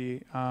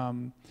 technology.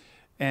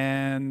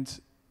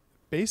 And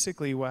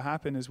basically what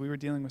happened is we were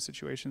dealing with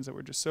situations that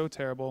were just so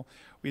terrible.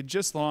 We had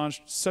just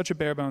launched such a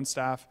bare bones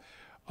staff.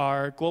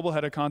 Our global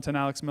head of content,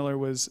 Alex Miller,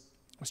 was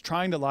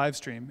trying to live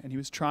stream, and he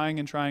was trying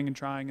and trying and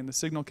trying, and the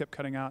signal kept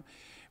cutting out.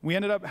 We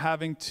ended up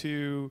having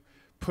to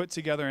put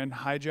together and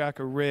hijack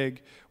a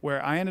rig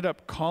where I ended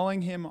up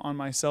calling him on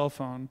my cell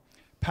phone,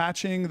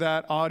 patching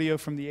that audio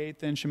from the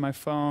 1/8 inch in my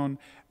phone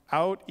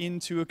out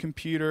into a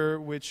computer,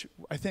 which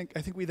I think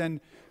we then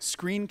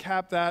screen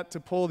capped that to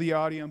pull the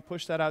audio and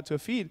push that out to a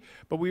feed.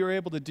 But we were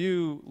able to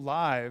do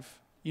live,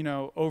 you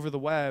know, over the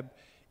web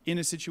in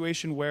a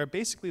situation where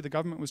basically the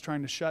government was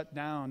trying to shut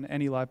down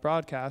any live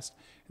broadcast.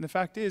 And the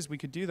fact is, we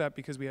could do that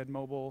because we had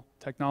mobile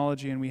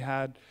technology and we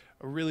had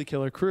a really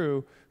killer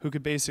crew who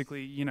could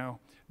basically, you know,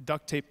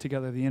 duct tape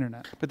together the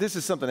internet. But this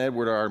is something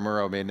Edward R.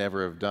 Murrow may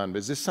never have done. But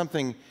is this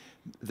something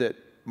that,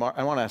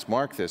 I want to ask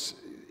Marc this,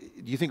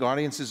 do you think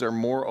audiences are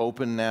more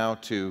open now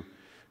to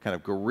kind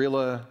of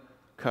guerrilla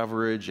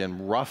coverage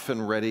and rough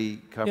and ready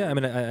coverage? Yeah, I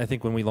mean, I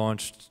think when we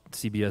launched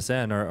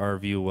CBSN, our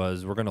view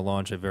was we're going to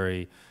launch a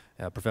very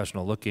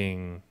professional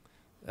looking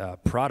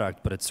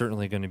product, but it's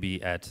certainly going to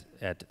be at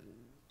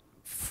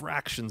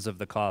fractions of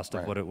the cost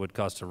of what it would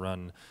cost to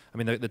run. I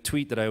mean, the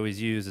tweet that I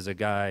always use is a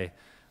guy,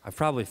 I've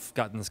probably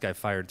gotten this guy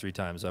fired 3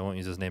 times, so I won't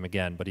use his name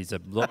again, but he's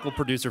a local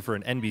producer for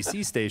an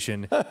NBC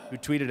station who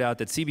tweeted out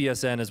that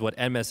CBSN is what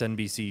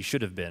MSNBC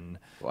should have been.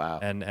 Wow.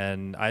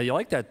 And I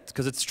like that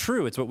because it's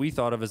true. It's what we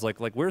thought of as like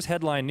where's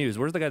headline news?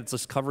 Where's the guy that's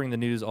just covering the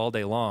news all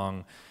day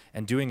long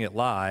and doing it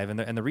live?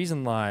 And the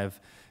reason live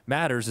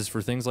matters is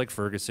for things like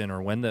Ferguson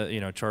or when the, you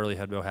know, Charlie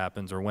Hebdo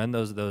happens or when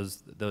those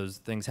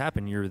things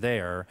happen, you're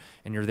there,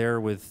 and you're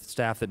there with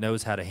staff that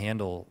knows how to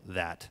handle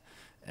that.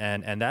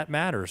 And that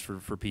matters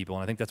for people,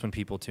 and I think that's when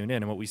people tune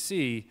in. And what we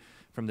see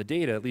from the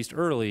data, at least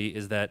early,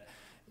 is that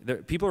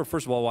people are,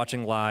 first of all,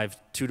 watching live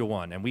 2 to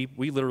 1. And we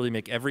literally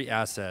make every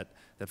asset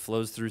that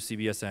flows through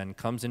CBSN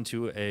comes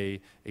into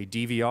a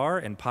DVR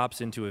and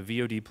pops into a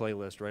VOD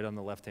playlist right on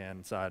the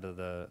left-hand side of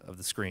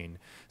the screen.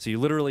 So you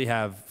literally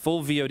have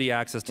full VOD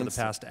access to the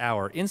past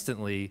hour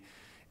instantly,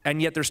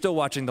 and yet they're still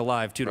watching the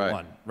live 2 to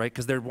 1, right?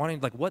 Because they're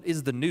wanting, like, what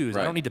is the news?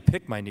 I don't need to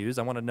pick my news.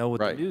 I want to know what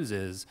the news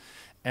is.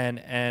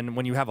 And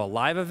when you have a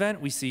live event,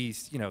 we see,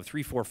 you know,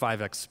 3, 4,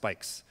 5x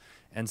spikes.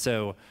 And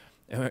so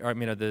I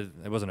mean,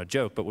 it wasn't a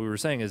joke, but what we were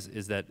saying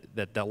is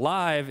that the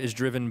live is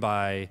driven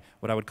by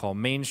what I would call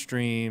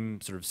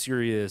mainstream, sort of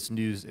serious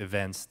news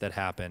events that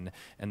happen,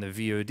 and the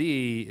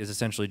VOD is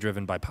essentially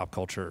driven by pop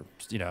culture.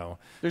 You know,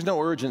 there's no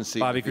urgency.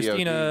 Bobby with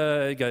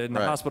Christina got in the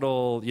Right.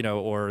 hospital, you know,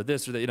 or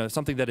this or that, you know,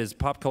 something that is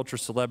pop culture,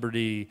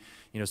 celebrity,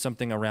 you know,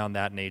 something around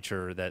that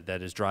nature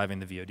that is driving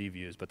the VOD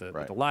views. But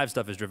the live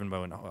stuff is driven by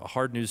when a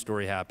hard news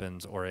story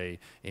happens or a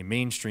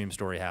mainstream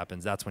story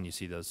happens. That's when you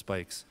see those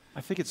spikes. I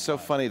think it's so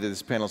funny that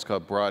this panel is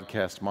called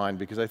Broadcast Mind,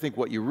 because I think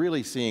what you're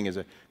really seeing is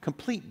a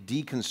complete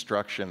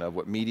deconstruction of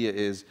what media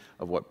is,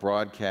 of what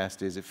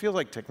broadcast is. It feels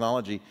like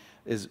technology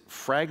is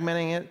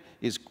fragmenting it,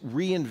 is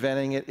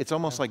reinventing it. It's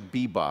almost like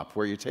bebop,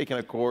 where you're taking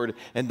a chord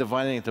and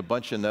dividing it into a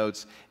bunch of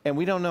notes, and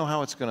we don't know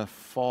how it's going to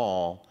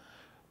fall.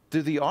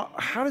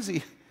 How does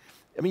he?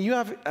 I mean,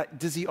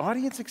 does the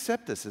audience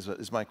accept this?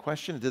 Is my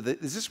question.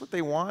 Is this what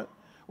they want?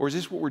 Or is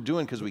this what we're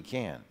doing because we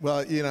can?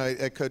 Well, you know,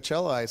 at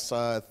Coachella, I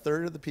saw a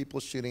third of the people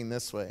shooting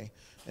this way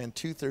and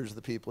 2/3 of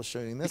the people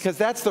shooting this way. Because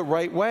that's the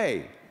right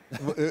way.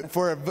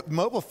 For a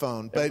mobile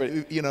phone,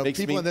 but you know,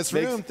 people in this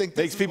room think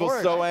this makes people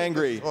is so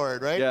angry.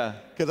 Horrid, right? Yeah.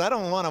 Because I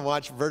don't want to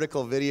watch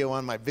vertical video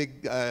on my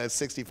big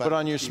 65. But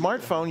on your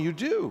smartphone, you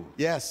do.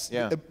 Yes.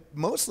 Yeah.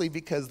 Mostly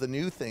because the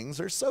new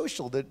things are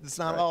social. It's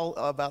not all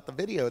about the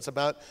video. It's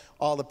about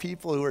all the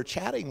people who are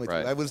chatting with you.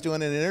 I was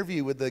doing an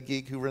interview with the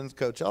geek who runs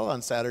Coachella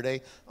on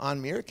Saturday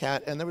on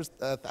Meerkat, and there was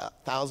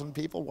 1,000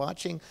 people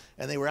watching,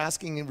 and they were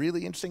asking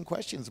really interesting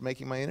questions,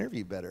 making my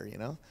interview better. You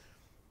know.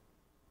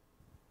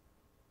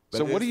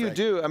 So what do you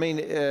do? I mean,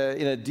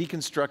 in a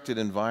deconstructed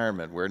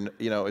environment where,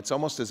 you know, it's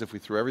almost as if we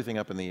threw everything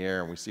up in the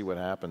air and we see what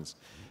happens.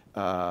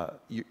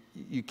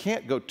 You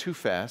can't go too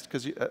fast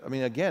because, I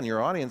mean, again,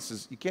 your audience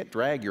is, you can't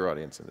drag your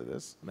audience into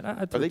this. I mean,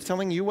 are they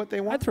telling you what they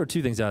want? I'd throw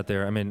two things out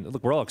there. I mean,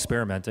 look, we're all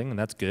experimenting, and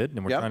that's good,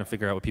 and we're trying to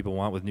figure out what people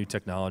want with new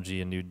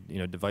technology and new, you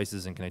know,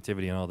 devices and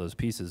connectivity and all those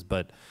pieces.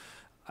 But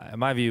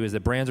my view is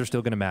that brands are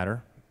still going to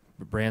matter.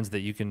 Brands that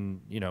you can,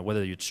 you know,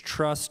 whether it's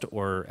trust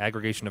or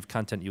aggregation of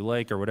content you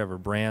like or whatever,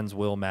 brands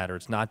will matter.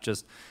 It's not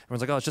just, everyone's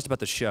like, oh, it's just about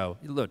the show.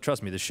 Look,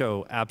 trust me, the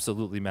show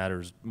absolutely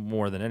matters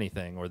more than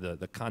anything, or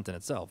the content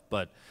itself.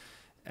 But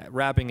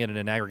wrapping it in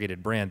an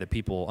aggregated brand that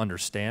people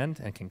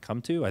understand and can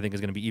come to, I think is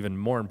going to be even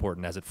more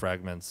important as it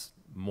fragments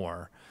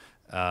more.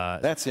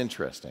 That's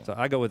interesting. So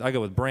I go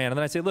with brand, and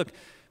then I say, look,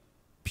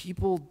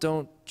 people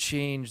don't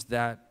change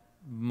that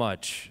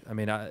much. I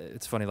mean,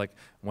 it's funny, like,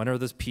 when are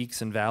those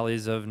peaks and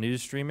valleys of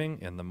news streaming?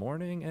 In the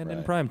morning and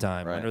in prime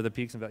time. When are the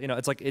peaks and valleys? You know,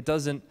 it's like, it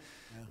doesn't,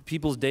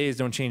 people's days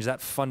don't change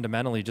that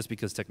fundamentally just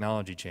because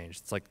technology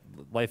changed. It's like,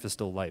 life is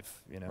still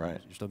life, you know?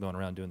 You're still going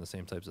around doing the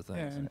same types of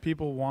things. Yeah, and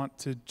people want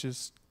to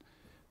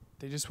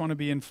they just want to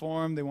be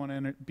informed, they want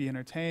to be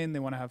entertained, they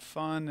want to have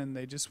fun, and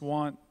they just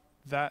want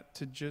that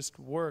to just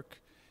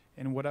work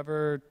in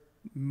whatever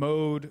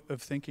mode of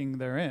thinking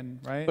they're in,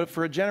 right? But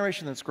for a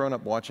generation that's grown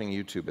up watching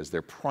YouTube as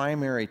their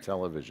primary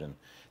television,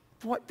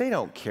 they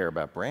don't care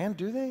about brand,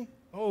 do they?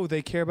 Oh,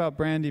 they care about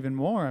brand even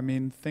more. I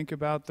mean, think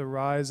about the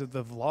rise of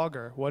the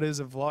vlogger. What is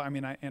a vlog? I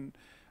mean, I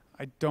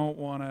don't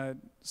want to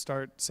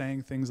start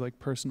saying things like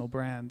personal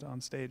brand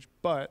on stage,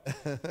 but,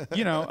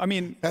 you know, I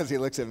mean. As he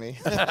looks at me.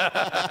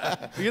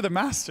 You're the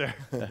master.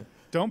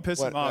 Don't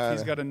piss him off.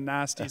 He's got a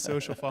nasty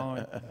social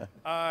following.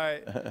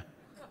 I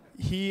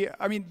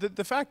mean,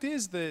 the fact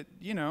is that,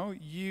 you know,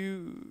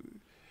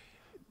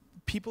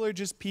 people are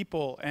just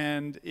people,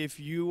 and if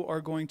you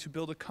are going to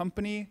build a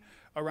company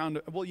around,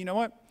 well, you know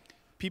what?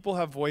 People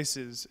have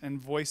voices,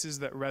 and voices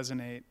that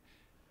resonate,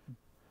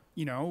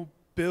 you know,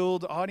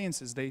 build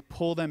audiences. They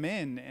pull them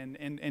in,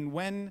 and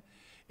when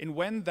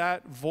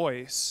that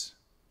voice,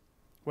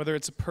 whether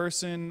it's a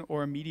person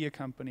or a media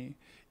company,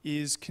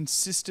 is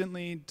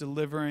consistently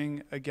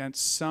delivering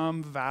against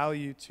some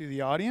value to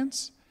the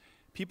audience,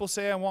 people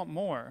say, I want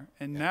more.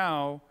 And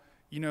now,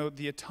 you know,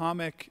 the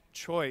atomic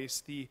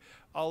choice, the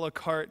a la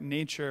carte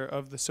nature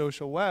of the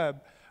social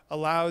web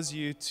allows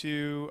you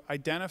to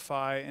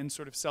identify and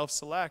sort of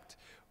self-select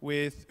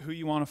with who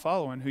you want to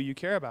follow and who you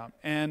care about.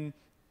 And,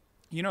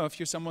 you know, if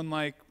you're someone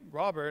like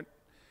Robert,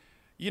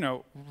 you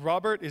know,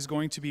 Robert is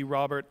going to be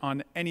Robert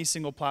on any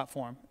single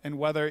platform. And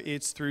whether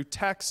it's through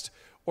text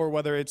or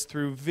whether it's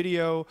through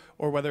video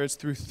or whether it's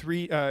through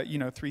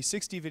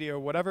 360 video,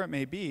 whatever it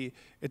may be,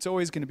 it's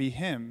always going to be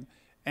him.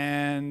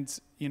 And,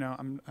 you know,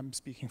 I'm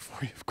speaking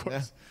for you, of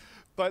course. Yeah.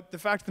 But the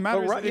fact of the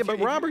matter is but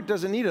Robert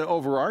doesn't need an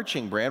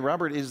overarching brand.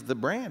 Robert is the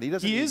brand.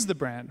 He is the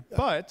brand. Yeah.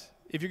 But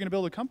if you're going to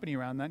build a company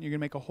around that and you're going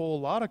to make a whole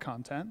lot of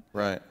content,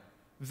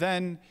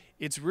 then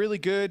it's really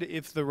good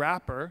if the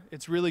wrapper,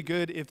 it's really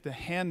good if the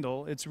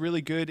handle, it's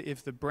really good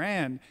if the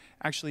brand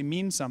actually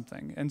means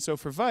something. And so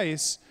for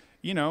Vice,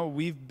 you know,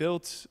 we've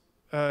built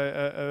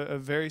a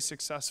very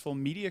successful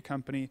media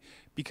company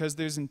because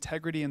there's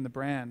integrity in the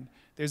brand.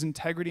 There's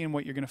integrity in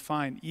what you're going to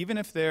find. Even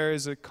if there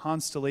is a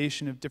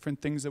constellation of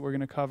different things that we're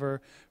going to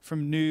cover,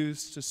 from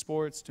news to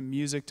sports to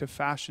music to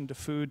fashion to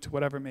food to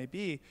whatever it may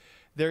be,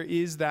 there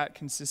is that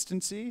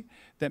consistency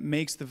that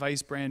makes the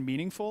Vice brand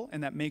meaningful,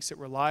 and that makes it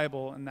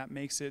reliable, and that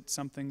makes it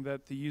something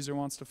that the user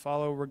wants to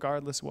follow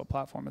regardless of what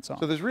platform it's on.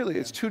 So there's really,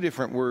 it's two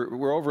different,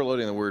 we're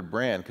overloading the word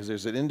brand, because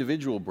there's an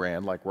individual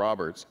brand like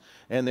Roberts,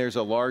 and there's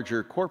a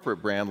larger corporate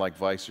brand like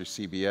Vice or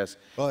CBS.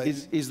 Well,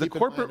 is the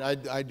corporate...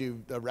 I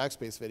do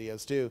Rackspace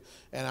videos too,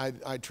 and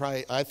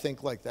I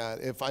think like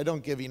that. If I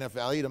don't give enough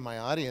value to my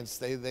audience,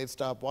 they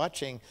stop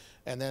watching,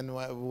 and then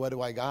what do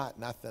I got?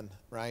 Nothing,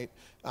 right?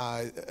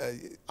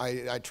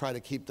 I try to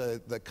keep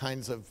the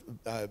kinds of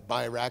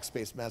buy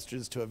Rackspace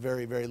messages to a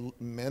very, very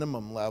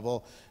minimum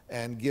level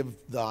and give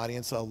the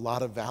audience a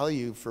lot of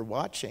value for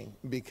watching,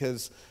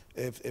 because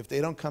if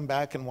they don't come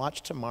back and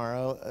watch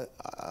tomorrow,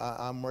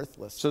 I'm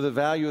worthless. So the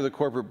value of the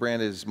corporate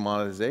brand is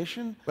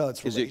monetization? Well,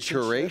 it's is it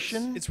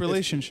curation? It's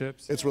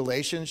relationships. It's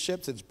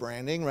relationships. It's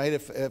branding, right?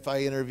 If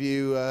I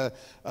interview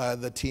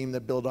the team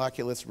that built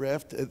Oculus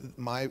Rift,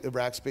 my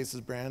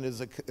Rackspace's brand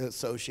is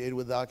associated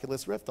with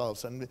Oculus Rift all of a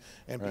sudden,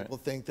 and people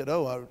think that,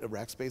 oh,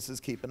 Rackspace is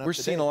keeping up. We're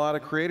seeing a lot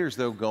of creators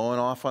though going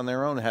off on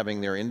their own,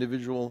 having their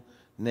individual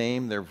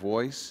name, their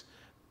voice,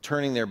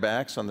 turning their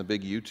backs on the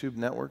big YouTube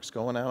networks,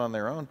 going out on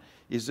their own.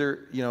 Is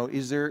there,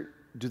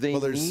 do they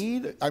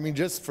need? I mean,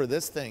 just for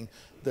this thing,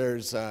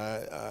 there's,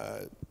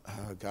 oh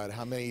God,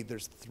 how many?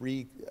 There's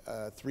three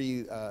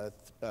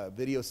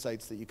video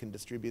sites that you can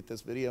distribute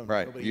this video.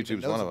 Right,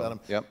 YouTube's one of them.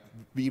 Yep.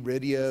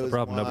 V-Video. The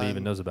problem, nobody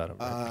even knows about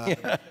them.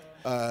 Right?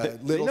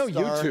 They know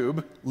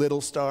YouTube.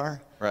 Little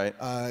Star. Right.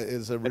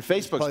 Is and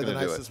Facebook's probably going the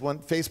to do nicest it. one.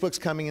 Facebook's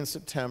coming in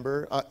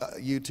September.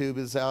 YouTube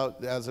is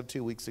out as of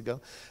 2 weeks ago.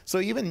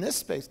 So even this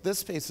space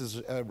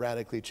is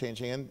radically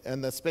changing,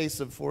 and the space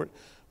of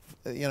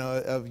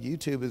of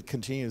YouTube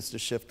continues to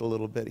shift a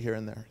little bit here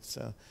and there.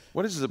 So,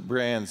 what is the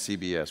brand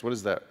CBS? What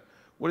is that?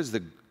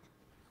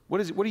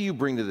 What do you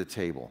bring to the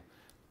table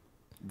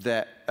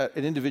that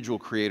an individual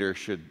creator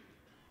should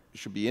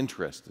be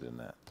interested in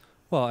that?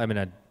 Well, I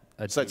mean,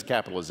 besides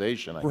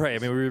capitalization, right? I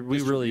mean,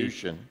 we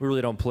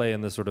really don't play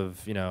in the sort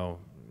of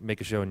make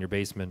a show in your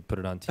basement, put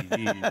it on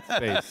TV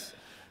space.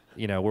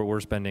 We're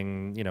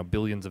spending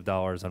billions of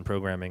dollars on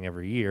programming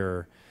every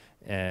year.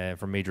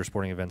 From major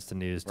sporting events to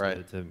news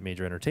to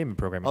major entertainment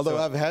programming. Although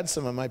I've had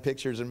some of my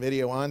pictures and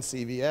video on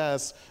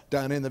CBS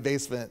down in the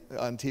basement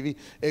on TV.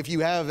 If you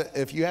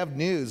have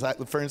news,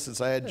 for instance,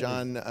 I had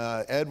John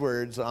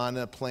Edwards on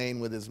a plane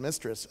with his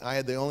mistress. I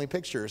had the only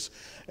pictures,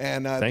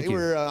 and they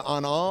were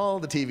on all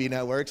the TV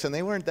networks, and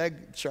they weren't that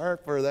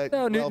sharp or that.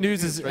 No,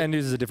 news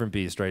is a different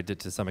beast, right?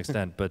 To some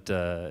extent, but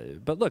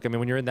look, I mean,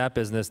 when you're in that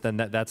business, then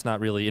that's not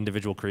really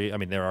individual I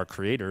mean, there are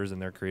creators and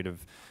their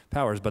creative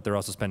powers, but they're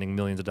also spending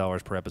millions of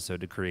dollars per episode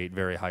to create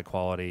very high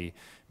quality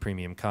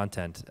premium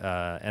content.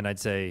 And I'd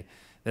say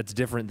that's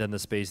different than the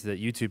space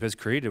that YouTube has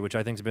created, which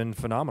I think has been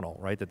phenomenal,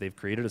 right? That they've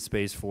created a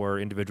space for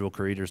individual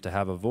creators to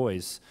have a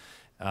voice.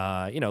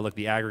 Look,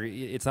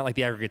 it's not like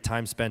the aggregate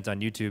time spent on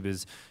YouTube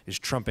is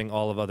trumping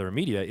all of other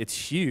media. It's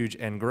huge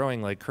and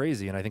growing like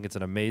crazy, and I think it's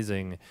an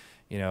amazing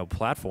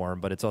platform,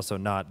 but it's also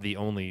not the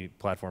only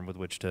platform with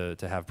which to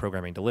have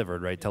programming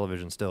delivered, right?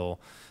 Television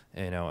still,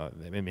 I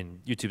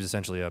mean, YouTube's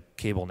essentially a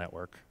cable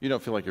network. You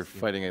don't feel like you're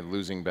fighting a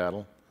losing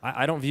battle?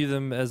 I don't view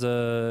them as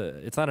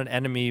it's not an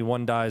enemy,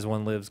 one dies,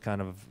 one lives kind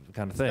of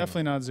thing.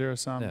 Definitely not zero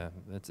sum. Yeah,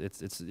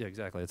 yeah,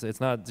 exactly.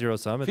 It's not zero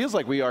sum. It feels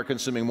like we are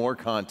consuming more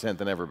content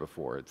than ever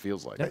before. It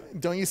feels like. Yeah.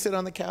 Don't you sit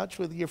on the couch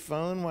with your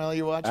phone while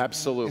you're watching?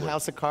 Absolutely.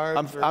 House of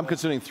Cards. I'm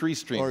consuming 3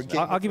 streams. Or Game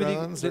I'll of give you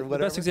Thrones the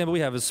best example we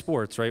have is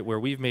sports, right?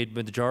 Where we've made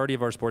the majority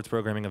of our sports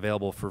programming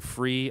available for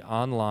free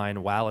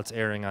online while it's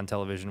airing on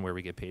television, where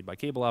we get paid by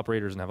cable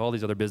operators and have all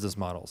these other business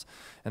models.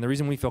 And the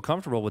reason we feel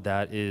comfortable with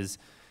that is,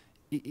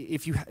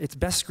 it's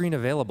best screen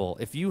available.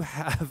 If you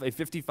have a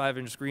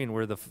 55-inch screen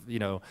where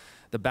the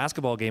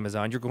basketball game is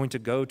on, you're going to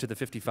go to the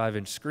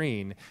 55-inch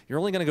screen. You're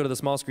only going to go to the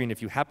small screen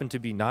if you happen to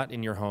be not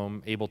in your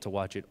home able to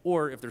watch it,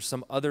 or if there's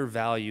some other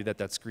value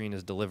that screen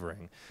is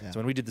delivering. Yeah. So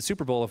when we did the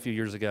Super Bowl a few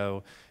years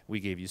ago, we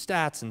gave you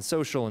stats and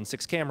social and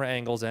 6 camera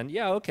angles, and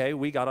yeah, okay,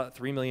 we got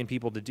 3 million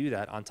people to do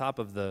that on top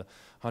of the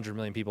 100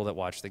 million people that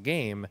watched the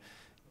game.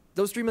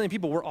 Those 3 million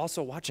people were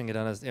also watching it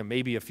on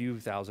maybe a few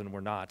thousand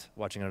were not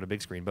watching it on a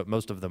big screen, but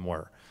most of them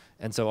were.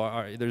 And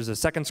so there's a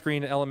second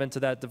screen element to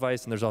that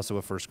device, and there's also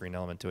a first screen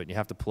element to it. And you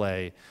have to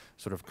play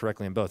sort of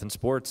correctly in both. And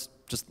sports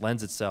just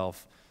lends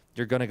itself.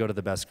 You're going to go to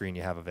the best screen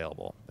you have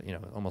available,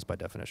 almost by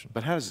definition.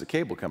 But how does the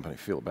cable company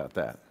feel about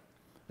that?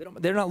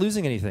 They're not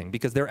losing anything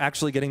because they're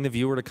actually getting the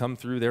viewer to come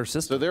through their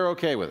system. So they're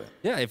okay with it?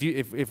 Yeah,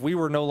 if we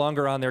were no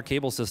longer on their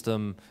cable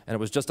system and it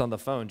was just on the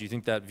phone, do you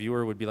think that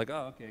viewer would be like,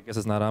 oh, okay, I guess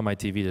it's not on my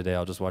TV today,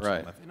 I'll just watch it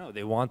on my phone? No,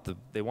 they want it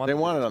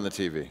on the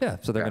TV. Yeah,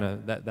 so they're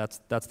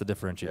that's the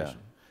differentiation.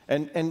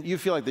 Yeah. And you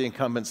feel like the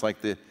incumbents, like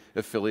the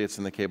affiliates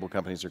and the cable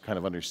companies, are kind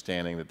of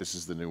understanding that this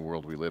is the new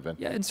world we live in?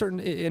 Yeah,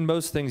 in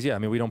most things, yeah. I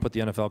mean, we don't put the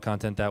NFL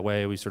content that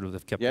way. We sort of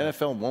have kept. The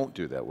NFL won't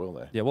do that, will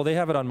they? Yeah, well, they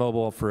have it on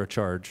mobile for a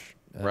charge.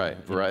 Right.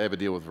 I have a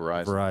deal with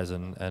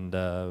Verizon. And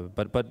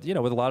but you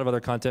know, with a lot of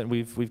other content,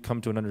 we've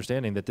come to an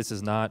understanding that this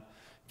is not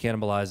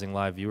cannibalizing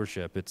live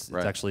viewership. It's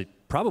actually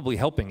probably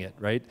helping it,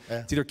 right? Yeah.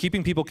 It's either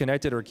keeping people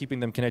connected or keeping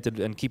them connected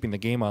and keeping the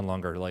game on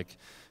longer. Like,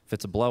 if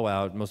it's a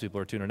blowout, most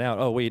people are tuning out.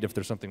 Oh, wait, if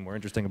there's something more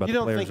interesting about the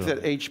players. You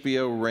don't think that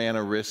HBO ran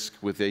a risk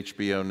with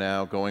HBO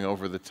Now going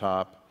over the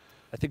top?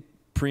 I think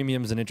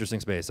premium's an interesting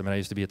space. I mean, I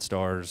used to be at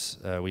Stars.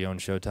 We own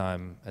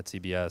Showtime at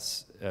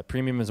CBS.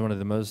 Premium is one of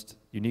the most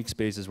unique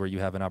spaces where you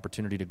have an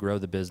opportunity to grow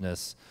the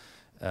business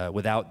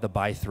without the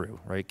buy-through,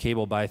 right?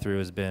 Cable buy-through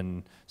has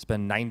been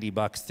spend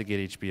 $90 to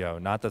get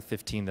HBO, not the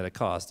 $15 that it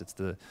costs. It's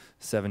the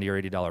 $70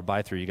 or $80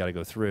 buy-through you got to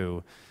go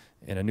through.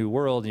 In a new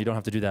world, you don't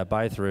have to do that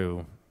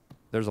buy-through.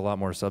 There's a lot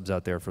more subs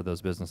out there for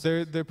those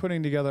businesses. They're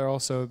putting together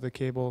also, the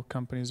cable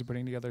companies are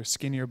putting together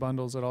skinnier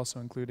bundles that also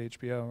include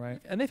HBO, right?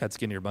 And they've had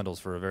skinnier bundles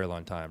for a very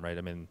long time, right?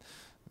 I mean,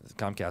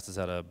 Comcast has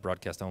had a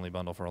broadcast-only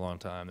bundle for a long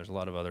time. There's a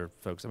lot of other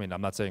folks. I mean,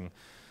 I'm not saying,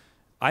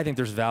 I think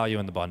there's value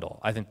in the bundle.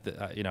 I think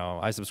that, you know,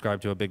 I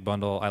subscribe to a big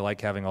bundle. I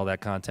like having all that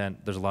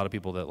content. There's a lot of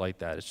people that like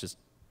that. It's just,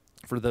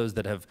 for those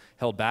that have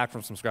held back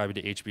from subscribing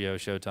to HBO,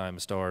 Showtime,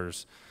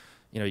 Stars,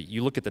 you know,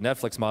 you look at the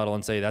Netflix model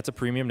and say that's a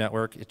premium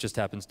network. It just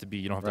happens to be,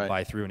 you don't have to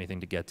buy through anything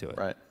to get to it.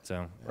 Right.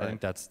 So I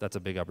think that's a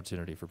big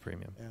opportunity for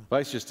premium. Yeah.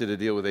 Vice just did a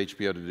deal with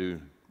HBO to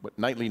do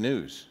nightly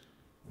news.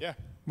 Yeah,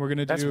 we're going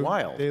to do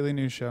a daily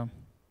news show.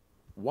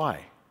 Why?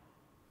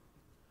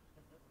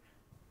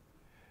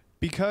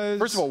 Because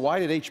first of all, why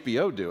did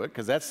HBO do it?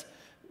 Because that's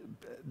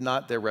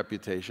not their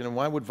reputation. And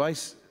why would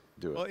Vice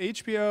do it? Well,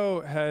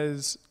 HBO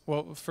has,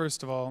 well,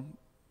 first of all,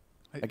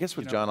 I guess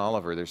with John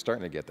Oliver, they're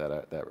starting to get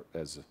that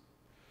as a,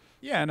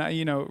 yeah, and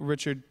you know,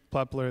 Richard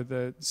Plepler,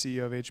 the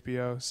CEO of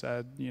HBO,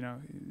 said, you know,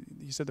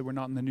 he said that we're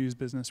not in the news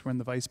business, we're in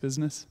the Vice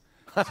business.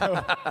 So,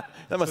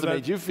 that must have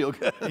made you feel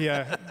good.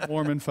 Yeah,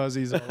 warm and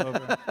fuzzies all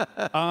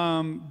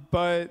over.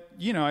 But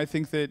you know, I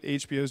think that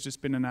HBO has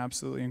just been an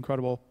absolutely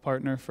incredible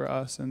partner for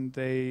us, and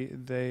they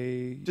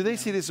do they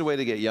see this as a way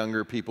to get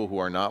younger people who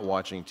are not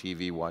watching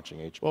TV watching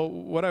HBO? Well,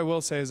 what I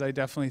will say is I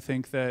definitely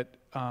think that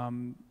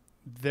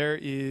there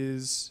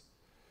is,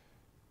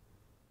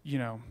 you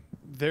know,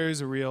 there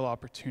is a real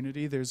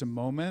opportunity. There's a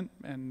moment,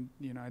 and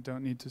you know, I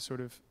don't need to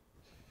sort of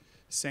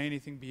say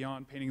anything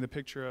beyond painting the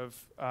picture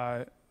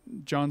of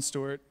Jon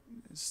Stewart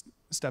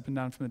stepping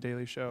down from The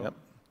Daily Show. Yep.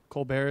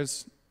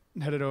 Colbert's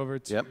headed over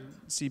to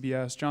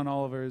CBS. John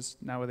Oliver's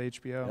now with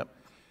HBO. Yep.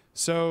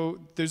 So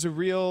there's a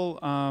real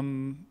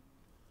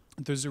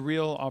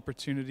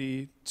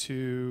opportunity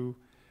to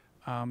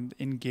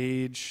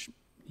engage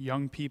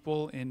young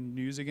people in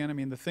news again. I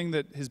mean, the thing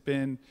that has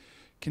been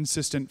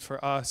consistent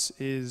for us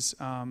is,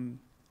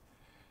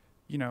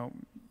 you know,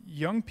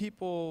 young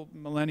people,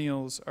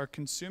 millennials, are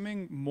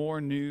consuming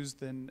more news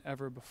than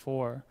ever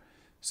before.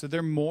 So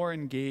they're more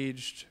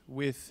engaged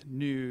with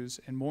news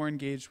and more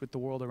engaged with the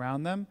world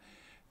around them.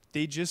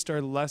 They just are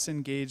less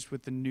engaged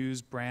with the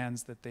news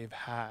brands that they've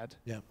had.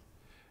 Yeah.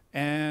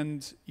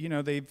 And you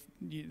know,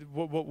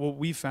 what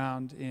we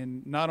found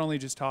in not only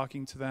just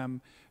talking to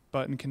them,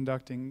 but in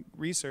conducting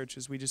research,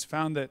 is we just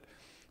found that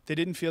they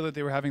didn't feel that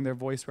they were having their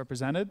voice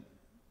represented,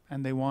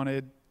 and they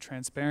wanted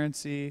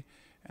transparency,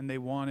 and they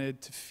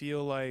wanted to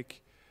feel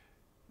like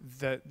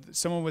that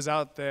someone was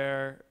out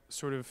there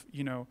sort of,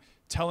 you know,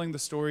 telling the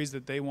stories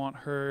that they want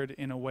heard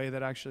in a way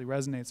that actually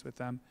resonates with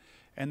them.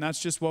 And that's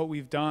just what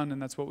we've done, and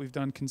that's what we've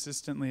done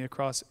consistently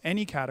across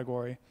any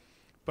category.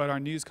 But our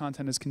news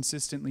content has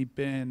consistently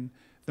been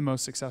the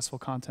most successful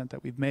content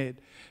that we've made.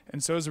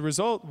 And so as a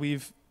result,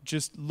 we've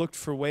just looked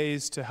for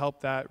ways to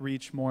help that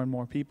reach more and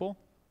more people.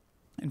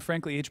 And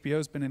frankly, HBO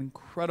has been an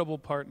incredible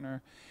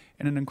partner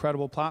and an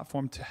incredible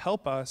platform to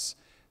help us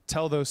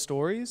tell those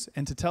stories,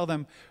 and to tell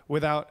them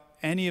without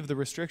any of the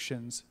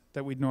restrictions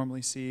that we'd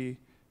normally see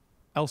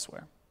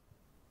elsewhere.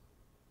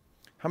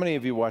 How many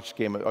of you watched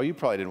oh, you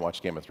probably didn't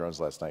watch Game of Thrones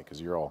last night because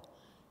you're all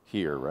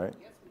here, right?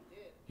 Yes, we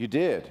did. You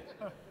did?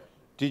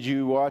 Did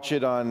you watch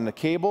it on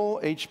cable,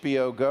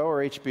 HBO Go,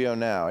 or HBO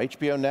Now?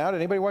 HBO Now? Did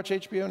anybody watch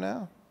HBO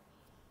Now?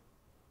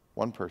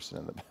 One person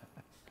in the back.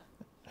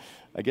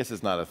 I guess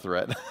it's not a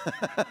threat.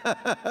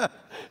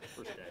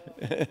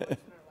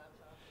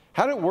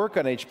 How did it work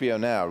on HBO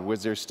Now?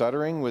 Was there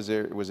stuttering? Was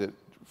it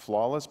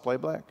flawless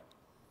playback?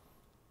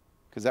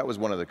 Because that was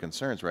one of the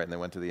concerns, right? And they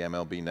went to the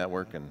MLB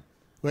network and...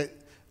 Wait,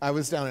 I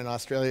was down in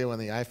Australia when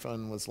the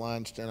iPhone was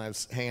launched, and I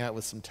was hanging out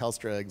with some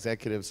Telstra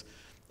executives,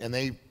 and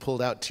they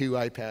pulled out 2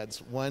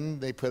 iPads. One,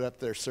 they put up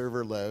their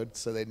server load,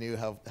 so they knew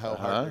how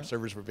hard their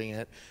servers were being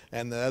hit.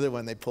 And the other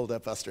one, they pulled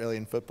up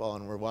Australian football,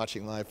 and we're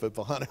watching live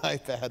football on an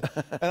iPad.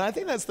 And I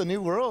think that's the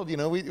new world. You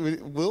know,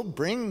 we'll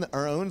bring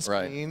our own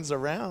screens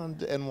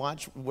around and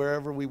watch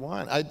wherever we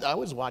want. I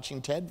was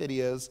watching TED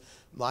videos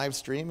live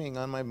streaming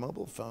on my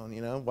mobile phone,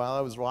 you know, while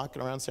I was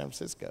walking around San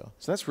Francisco.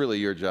 So that's really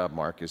your job,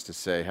 Marc, is to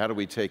say, how do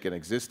we take an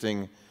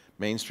existing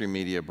mainstream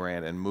media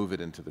brand and move it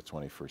into the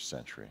 21st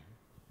century?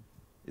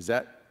 Is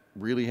that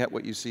really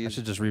what you see? I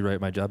should just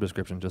rewrite my job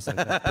description just like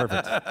that.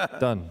 Perfect.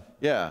 Done.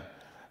 Yeah.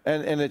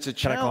 And it's a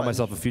challenge. Can I call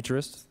myself a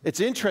futurist? It's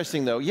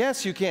interesting, though.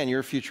 Yes, you can. You're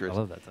a futurist. I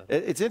love that title.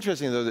 It's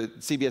interesting, though, that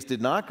CBS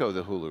did not go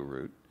the Hulu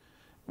route.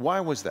 Why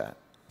was that?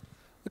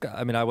 Look,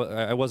 I mean,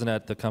 I wasn't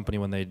at the company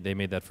when they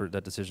made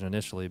that decision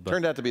initially, but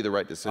turned out to be the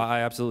right decision.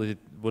 I absolutely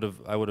would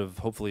have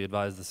hopefully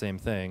advised the same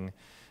thing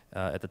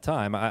at the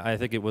time. I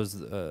think it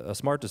was a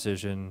smart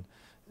decision,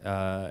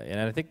 and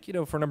I think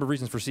for a number of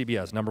reasons for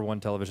CBS,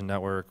 #1 television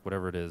network,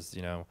 whatever it is,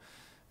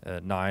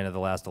 9 of the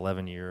last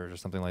 11 years or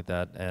something like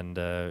that, and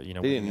they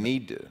didn't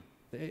need to.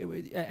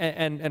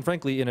 And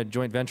frankly, in a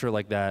joint venture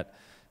like that,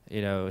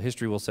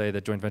 history will say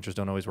that joint ventures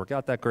don't always work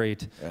out that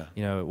great.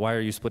 Yeah. Why are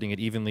you splitting it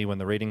evenly when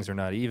the ratings are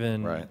not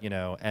even? Right.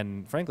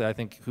 And frankly, I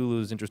think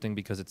Hulu is interesting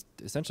because it's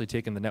essentially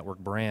taken the network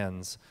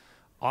brands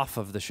off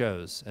of the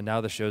shows, and now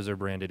the shows are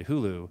branded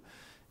Hulu.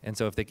 And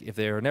so if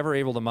they are never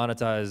able to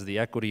monetize the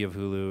equity of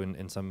Hulu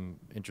in some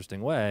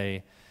interesting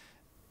way,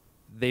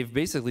 they've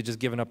basically just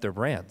given up their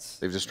brands.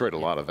 They've destroyed a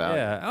lot of value.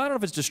 Yeah, I don't know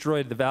if it's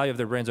destroyed the value of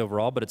their brands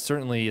overall, but it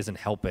certainly isn't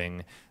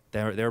helping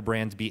their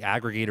brands be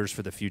aggregators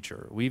for the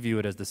future. We view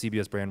it as the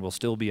CBS brand will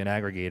still be an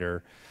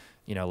aggregator,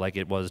 like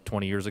it was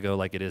 20 years ago,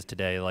 like it is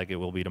today, like it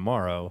will be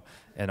tomorrow.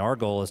 And our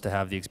goal is to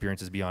have the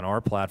experiences be on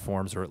our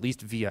platforms, or at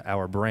least via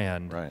our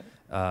brand,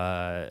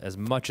 as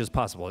much as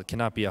possible. It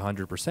cannot be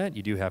 100%.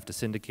 You do have to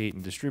syndicate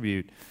and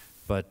distribute,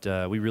 but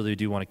we really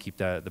do want to keep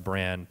the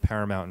brand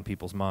paramount in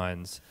people's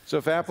minds. So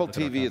if Apple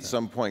TV at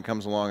some point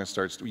comes along and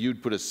starts,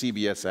 you'd put a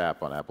CBS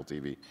app on Apple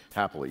TV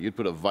happily. You'd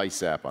put a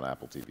Vice app on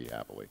Apple TV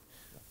happily.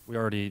 We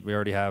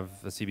already have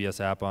a CBS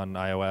app on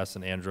iOS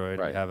and Android.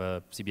 Right. We have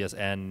a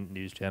CBSN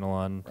news channel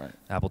on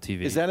Apple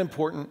TV. Is that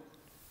important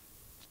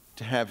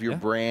to have your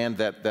brand,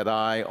 that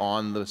eye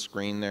on the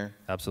screen there?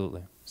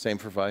 Absolutely. Same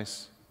for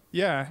Vice?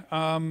 Yeah.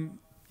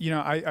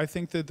 I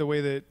think that the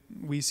way that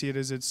we see it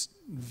is it's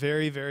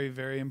very, very,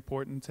 very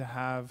important to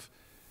have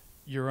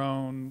your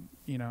own,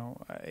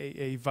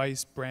 a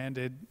Vice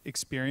branded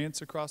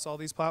experience across all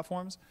these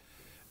platforms.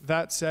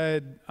 That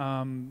said,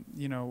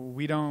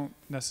 we don't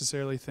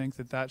necessarily think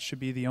that should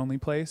be the only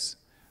place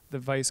the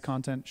Vice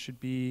content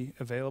should be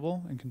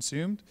available and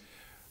consumed.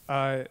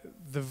 The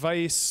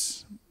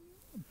Vice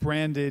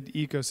branded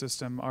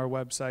ecosystem, our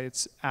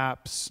websites,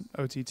 apps,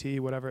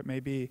 OTT, whatever it may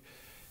be,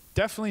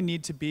 definitely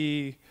need to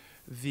be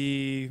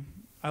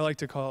I like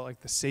to call it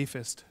like the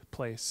safest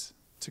place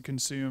to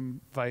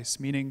consume Vice,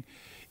 meaning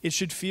it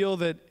should feel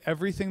that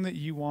everything that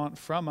you want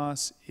from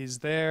us is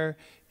there,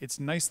 it's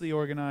nicely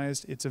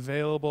organized, it's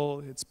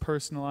available, it's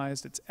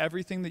personalized, it's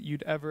everything that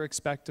you'd ever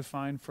expect to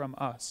find from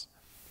us.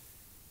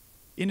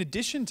 In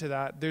addition to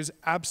that, there's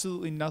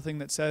absolutely nothing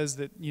that says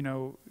that,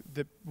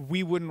 that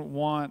we wouldn't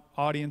want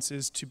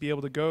audiences to be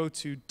able to go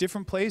to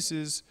different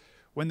places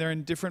when they're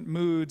in different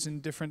moods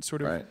and different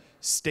sort of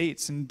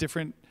states and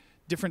different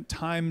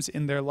times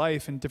in their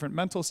life and different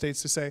mental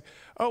states to say,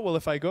 oh, well,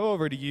 if I go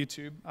over to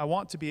YouTube, I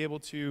want to be able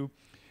to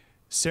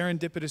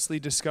serendipitously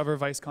discover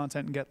Vice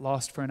content and get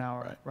lost for an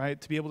hour, right?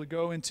 To be able to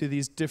go into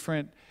these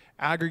different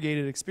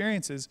aggregated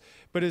experiences.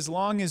 But as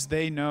long as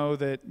they know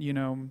that,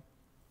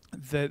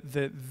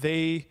 that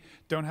they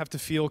don't have to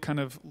feel kind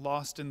of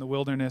lost in the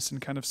wilderness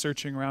and kind of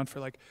searching around for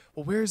like,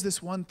 well, where's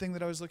this one thing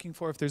that I was looking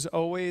for? If there's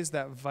always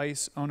that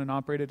Vice owned and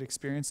operated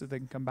experience that they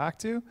can come back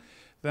to,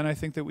 then I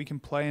think that we can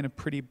play in a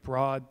pretty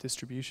broad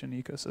distribution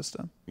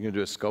ecosystem. You gonna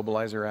do a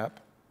Scobleizer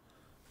app?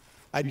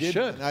 You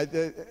should.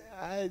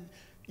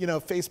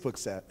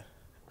 Facebook's that.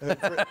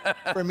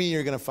 For me,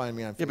 you're going to find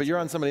me on Facebook. Yeah, but you're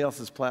on somebody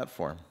else's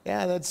platform.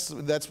 Yeah,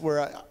 that's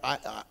where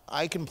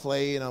I can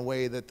play in a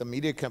way that the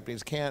media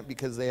companies can't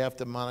because they have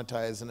to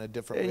monetize in a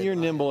different way. And you're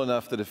nimble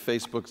enough that if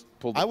Facebook's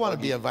pulled the I want to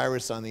plug, be a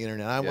virus on the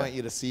internet. I want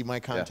you to see my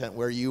content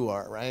where you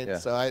are, right? Yeah.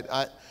 So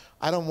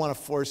I don't want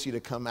to force you to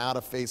come out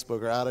of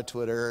Facebook or out of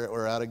Twitter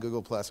or out of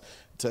Google Plus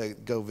to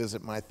go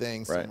visit my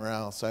thing somewhere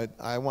else.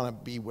 I want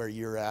to be where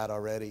you're at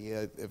already.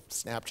 If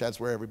Snapchat's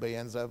where everybody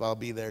ends up, I'll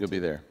be there. You'll be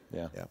there,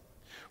 yeah.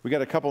 We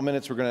got a couple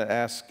minutes. We're going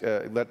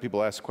to let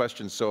people ask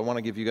questions. So I want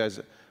to give you guys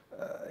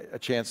a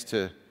chance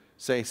to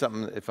say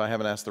something if I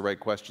haven't asked the right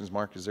questions.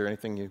 Marc, is there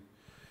anything you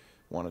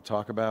want to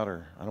talk about,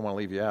 or I don't want to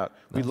leave you out?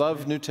 We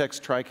love NewTek's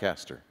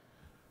TriCaster.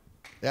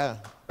 Yeah.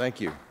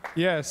 Thank you.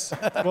 Yes.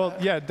 Well,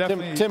 yeah,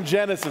 definitely. Tim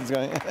Jennison's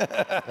going.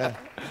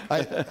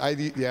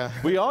 Yeah.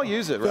 We all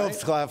use it, right?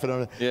 Phil's clapping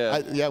on it.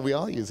 Yeah. We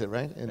all use it,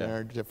 right? In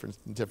our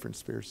different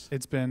spheres.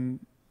 It's been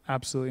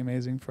absolutely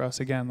amazing for us.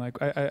 Again,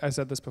 like I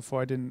said this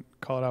before, I didn't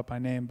call it out by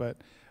name, but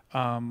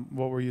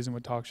what we're using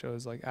with talk show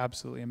is like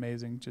absolutely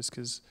amazing just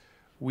because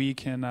we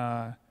can,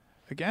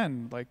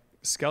 again, like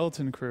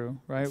skeleton crew,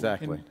 right?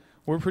 Exactly.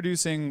 We're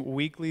producing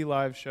weekly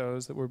live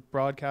shows that we're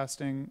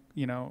broadcasting,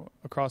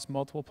 across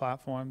multiple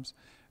platforms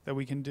that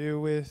we can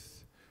do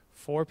with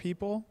 4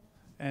 people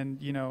and,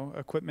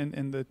 equipment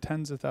in the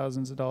tens of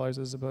thousands of dollars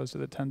as opposed to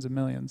the tens of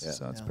millions.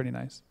 So it's pretty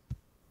nice.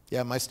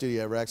 Yeah, my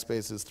studio at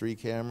Rackspace is 3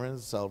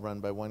 cameras. It's all run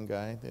by one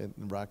guy,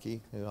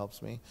 Rocky, who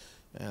helps me.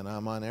 And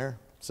I'm on air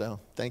So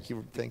thank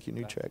you,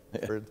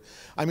 NewTek.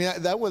 I mean,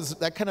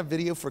 that kind of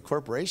video for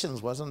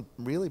corporations wasn't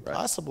really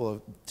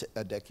possible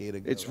a decade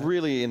ago. It's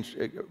really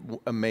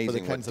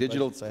amazing what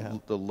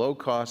the low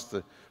cost,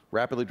 the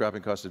rapidly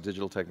dropping cost of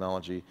digital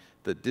technology,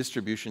 the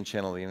distribution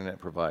channel the internet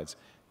provides,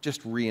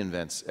 just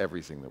reinvents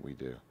everything that we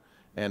do.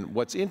 And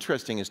what's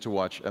interesting is to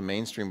watch a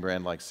mainstream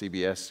brand like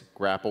CBS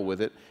grapple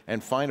with it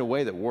and find a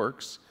way that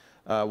works.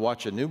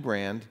 Watch a new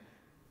brand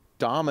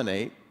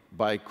dominate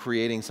by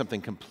creating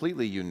something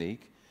completely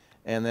unique.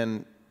 And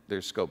then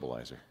there's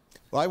Scobleizer.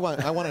 Well, I want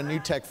a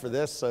NewTek for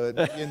this. So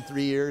in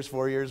 3 years,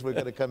 4 years, we're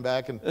going to come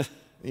back and,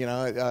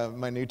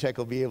 my NewTek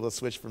will be able to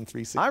switch from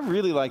 360. I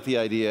really like the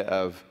idea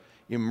of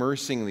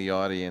immersing the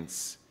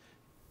audience.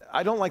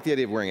 I don't like the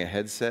idea of wearing a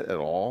headset at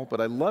all,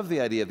 but I love the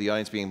idea of the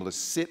audience being able to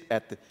sit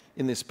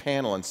in this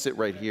panel and sit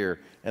right here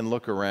and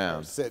look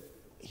around. Or sit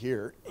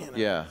here,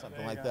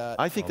 something like that.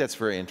 I think that's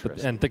very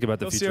interesting. And think about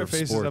the future of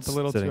sports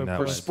sitting that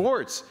way. For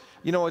sports,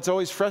 it's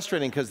always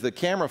frustrating because the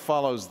camera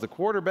follows the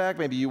quarterback.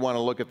 Maybe you want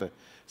to look at the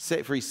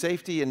free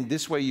safety, and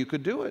this way you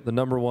could do it. The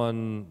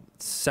 #1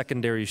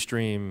 secondary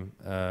stream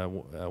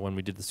when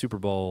we did the Super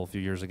Bowl a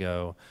few years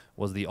ago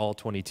was the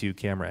all-22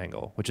 camera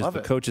angle, which is the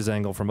coach's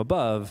angle from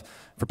above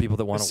for people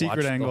that want to watch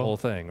the whole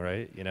thing,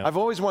 right? I've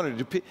always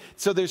wanted to.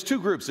 So there's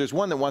two groups. There's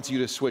one that wants you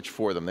to switch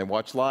for them. They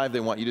watch live. They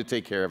want you to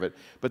take care of it.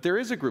 But there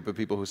is a group of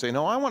people who say,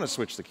 no, I want to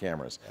switch the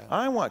cameras.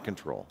 I want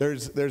control.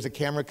 There's a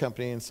camera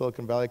company in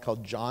Silicon Valley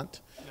called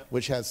Jaunt,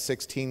 which has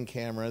 16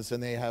 cameras,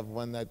 and they have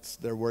one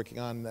they're working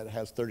on that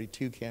has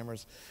 32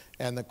 cameras,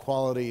 and the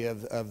quality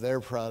of their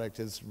product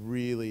is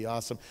really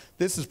awesome.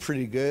 This is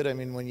pretty good. I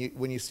mean, when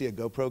you see a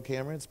GoPro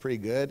camera, it's pretty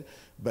good,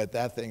 but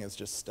that thing is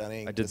just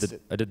stunning. I did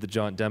the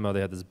Jaunt demo.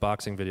 They had this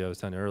boxing video I was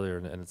telling you earlier,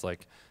 and it's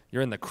like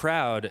you're in the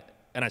crowd,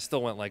 and I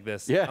still went like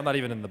this. Yeah. I'm not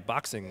even in the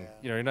boxing.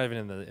 You're not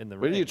even in the.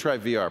 Where do you try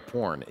VR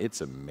porn?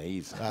 It's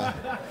amazing. All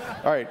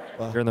right,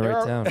 you're in the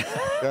right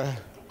town.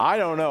 I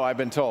don't know. I've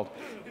been told.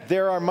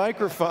 There are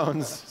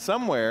microphones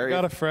somewhere. I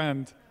got a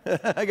friend.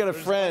 I got a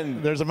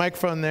friend. There's a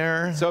microphone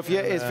there. So if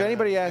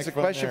anybody has a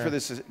question for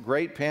this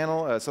great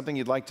panel, something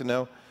you'd like to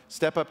know,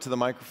 step up to the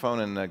microphone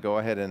and go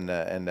ahead and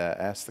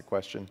ask the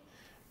question.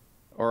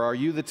 Or are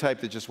you the type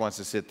that just wants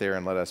to sit there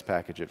and let us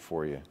package it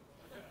for you?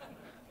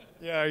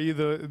 Yeah, are you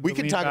the we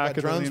can talk about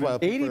drones while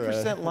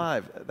 80%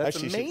 live.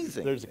 That's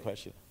amazing. There's a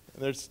question.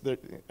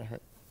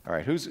 All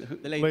right, who's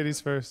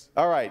ladies first.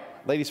 All right,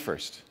 ladies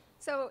first.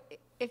 So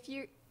if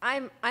you,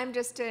 I'm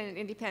just an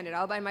independent,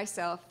 all by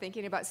myself,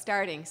 thinking about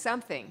starting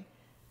something.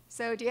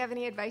 So do you have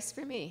any advice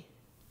for me?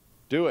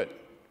 Do it.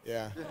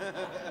 Yeah.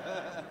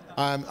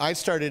 I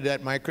started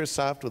at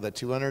Microsoft with a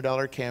 $200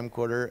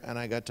 camcorder, and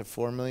I got to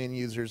 4 million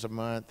users a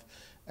month,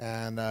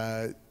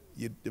 and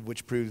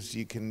which proves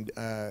you can,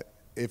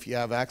 if you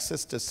have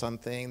access to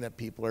something that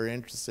people are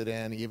interested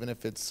in, even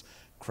if it's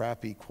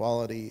crappy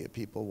quality,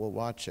 people will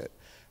watch it.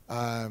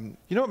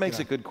 You know what makes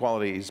it good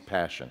quality is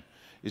passion.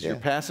 Is your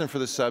passion for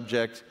the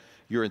subject,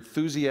 your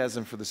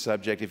enthusiasm for the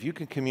subject. If you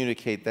can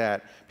communicate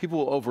that, people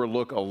will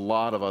overlook a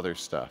lot of other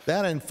stuff.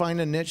 That and find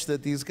a niche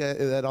that these guys,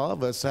 that all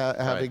of us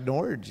have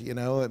ignored.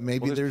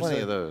 Maybe there's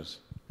plenty of those.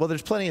 Well,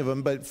 there's plenty of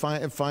them, but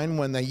find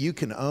one that you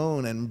can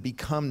own and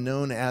become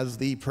known as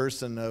the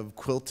person of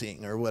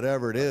quilting or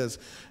whatever it is,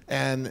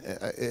 and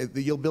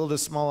you'll build a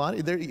small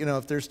audience.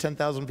 If there's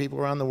 10,000 people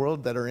around the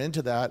world that are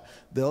into that,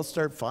 they'll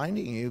start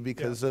finding you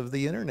because of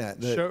the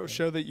internet.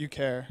 Show that you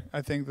care.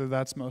 I think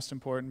that's most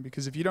important,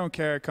 because if you don't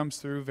care, it comes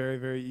through very,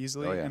 very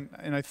easily. Oh, yeah.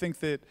 And I think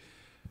that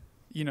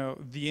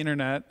the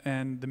internet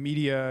and the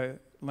media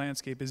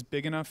landscape is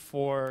big enough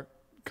for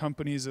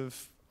companies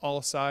of all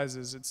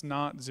sizes. It's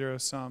not zero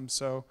sum.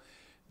 So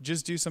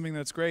just do something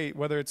that's great,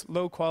 whether it's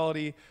low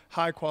quality,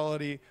 high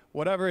quality,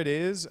 whatever it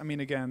is. I mean,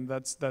 again,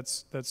 that's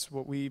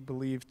what we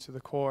believe to the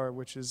core,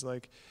 which is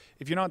like,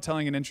 if you're not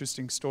telling an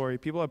interesting story,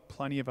 people have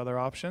plenty of other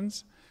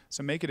options.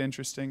 So make it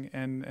interesting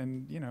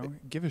and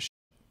give a shit.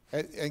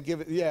 And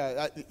give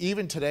it,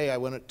 even today I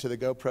went to the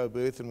GoPro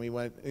booth and we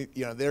went,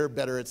 they're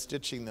better at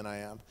stitching than I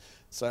am.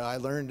 So I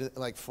learned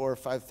like 4 or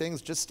 5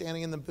 things just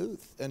standing in the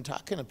booth and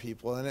talking to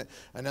people. And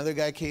another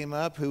guy came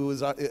up who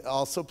was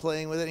also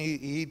playing with it. And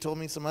he told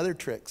me some other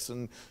tricks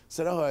and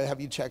said, "Oh,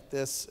 have you checked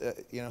this,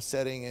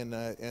 setting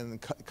in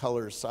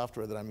color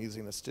software that I'm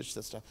using to stitch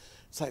this stuff?"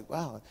 It's like,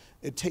 wow,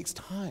 it takes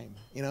time.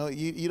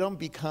 You don't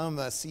become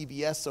a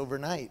CBS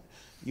overnight.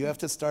 You have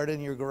to start in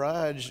your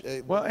garage.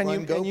 Well,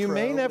 and you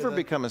may never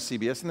become a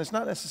CBS, and there's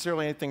not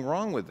necessarily anything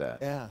wrong with that.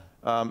 Yeah.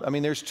 I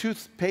mean, there's two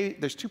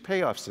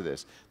payoffs to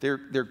this.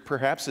 There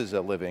perhaps is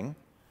a living,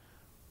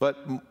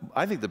 but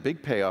I think the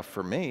big payoff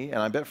for me, and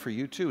I bet for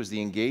you too, is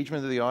the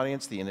engagement of the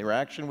audience, the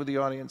interaction with the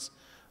audience.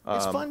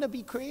 It's fun to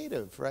be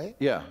creative, right?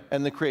 Yeah,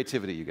 and the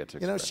creativity you get to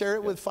express. Share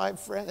it with 5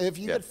 friends. If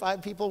you get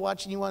 5 people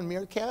watching you on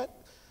Meerkat,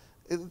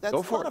 that's a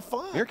lot of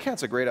fun.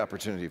 Meerkat's a great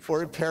opportunity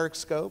for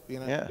Periscope. You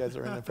guys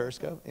are in the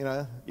Periscope.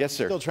 Yes,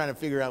 sir. Still trying to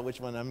figure out which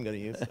one I'm going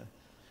to use.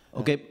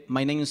 Okay,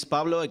 my name is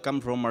Pablo. I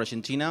come from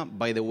Argentina.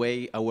 By the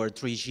way, our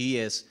 3G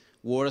is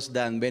worse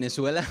than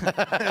Venezuela.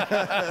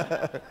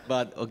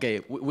 But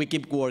okay, we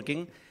keep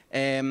working.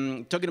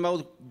 Talking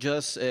about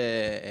just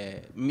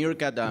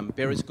Meerkat and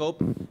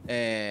Periscope,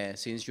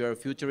 since you're a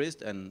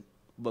futurist, and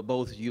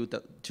both you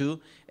too,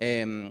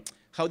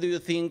 how do you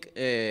think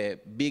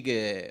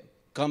big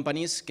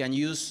companies can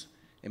use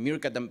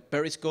Meerkat and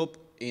Periscope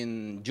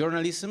in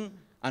journalism,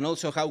 and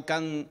also how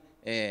can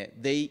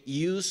they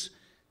use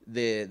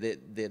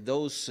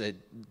those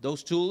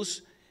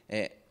tools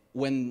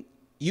when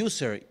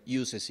user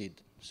uses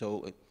it?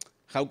 So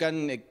how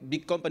can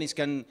big companies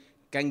can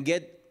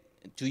get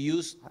to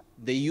use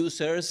the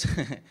users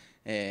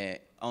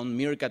on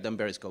Meerkat and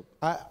Periscope?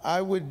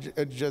 I would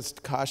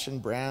just caution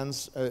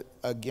brands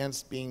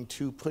against being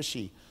too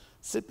pushy.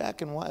 Sit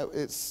back and watch,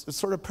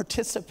 sort of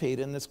participate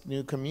in this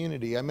new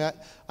community. I mean,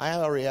 I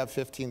already have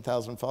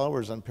 15,000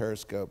 followers on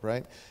Periscope,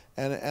 right?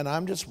 And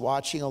I'm just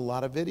watching a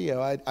lot of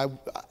video.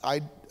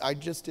 I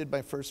just did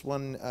my first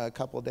one a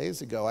couple of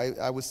days ago.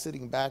 I was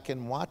sitting back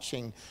and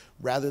watching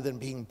rather than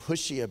being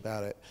pushy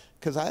about it,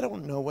 because I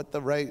don't know what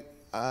the right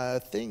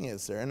thing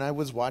is there. And I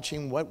was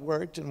watching what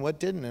worked and what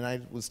didn't, and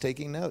I was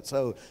taking notes.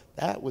 So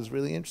that was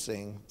really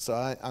interesting. So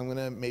I'm going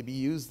to maybe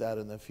use that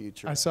in the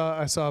future. I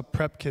saw a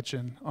prep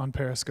kitchen on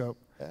Periscope,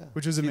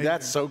 which was amazing.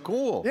 That's so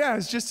cool. Yeah,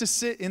 it's just to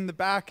sit in the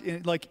back,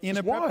 like in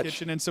a prep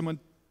kitchen, and someone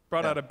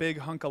brought out a big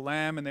hunk of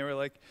lamb, and they were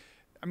like,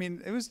 I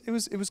mean,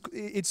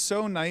 it's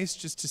so nice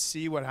just to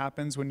see what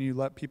happens when you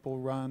let people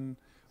run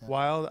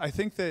wild. I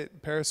think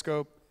that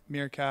Periscope,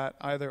 Meerkat,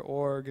 either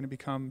or are going to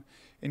become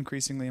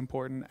increasingly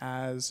important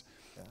as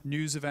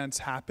news events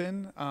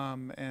happen,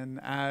 and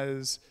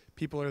as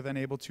people are then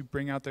able to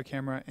bring out their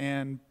camera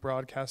and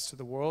broadcast to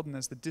the world, and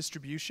as the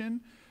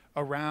distribution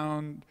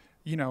around,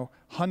 you know,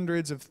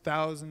 hundreds of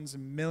thousands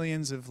and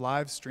millions of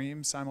live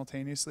streams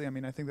simultaneously, I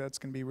mean, I think that's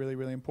going to be really,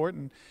 really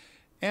important.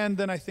 And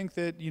then I think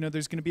that, you know,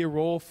 there's going to be a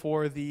role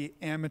for the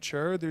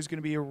amateur, there's going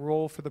to be a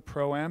role for the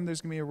pro-am, there's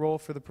going to be a role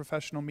for the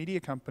professional media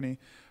company.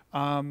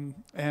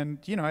 And,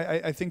 you know,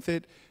 I think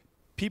that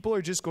people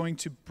are just going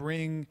to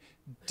bring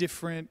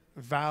different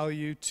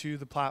value to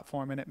the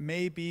platform, and it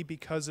may be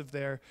because of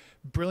their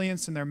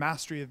brilliance and their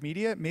mastery of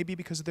media, it may be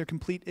because of their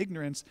complete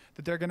ignorance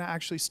that they're going to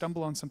actually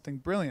stumble on something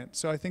brilliant.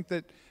 So I think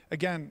that,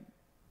 again,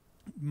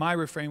 my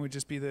refrain would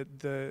just be that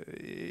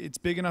it's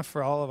big enough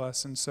for all of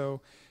us, and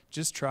so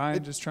just try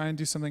and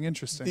do something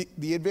interesting.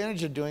 The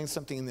advantage of doing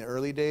something in the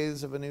early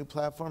days of a new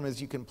platform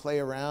is you can play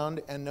around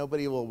and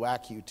nobody will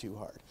whack you too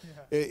hard.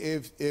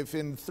 Yeah. If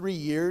in 3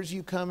 years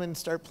you come and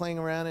start playing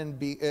around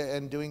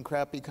and doing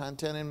crappy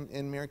content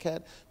in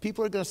Meerkat,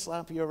 people are going to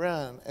slap you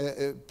around,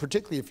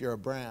 particularly if you're a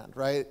brand,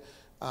 right?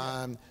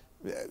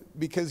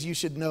 Because you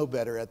should know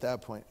better at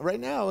that point. Right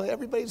now,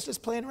 everybody's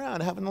just playing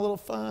around, having a little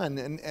fun,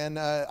 and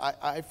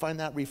I find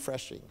that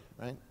refreshing,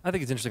 right? I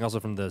think it's interesting also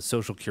from the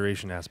social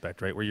curation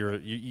aspect, right? Where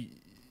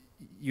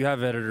you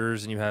have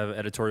editors and you have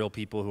editorial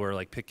people who are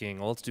like picking,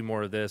 well, let's do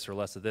more of this or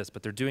less of this,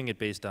 but they're doing it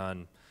based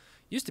on,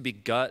 used to be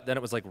gut, then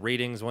it was like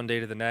ratings one day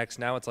to the next,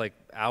 now it's like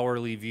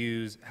hourly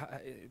views.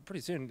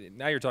 Pretty soon,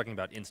 now you're talking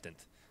about instant.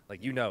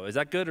 Like, you know, is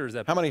that good or is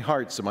that How many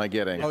hearts am I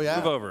getting? Oh, yeah.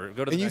 Move over,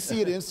 go to the and next. you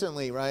see it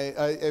instantly, right?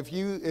 If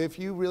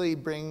you really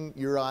bring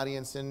your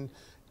audience in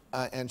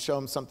and show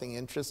them something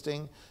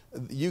interesting,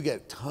 you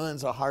get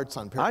tons of hearts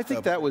on Periscope. I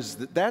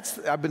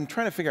think I've been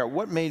trying to figure out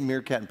what made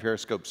Meerkat and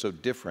Periscope so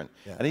different.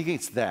 Yeah. I think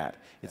it's that.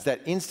 It's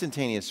that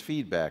instantaneous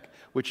feedback,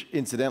 which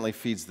incidentally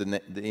feeds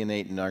the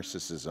innate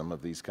narcissism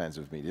of these kinds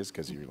of medias,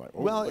 because you're like,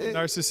 oh, well,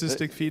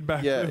 narcissistic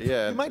feedback. Yeah,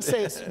 yeah. You might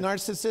say it's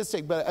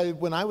narcissistic, but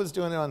when I was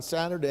doing it on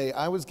Saturday,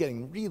 I was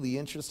getting really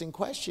interesting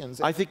questions.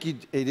 I think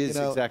it is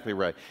exactly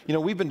right. You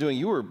know, we've been doing,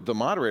 you were the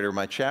moderator of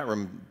my chat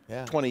room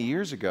 20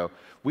 years ago.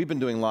 We've been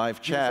doing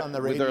live chat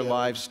with our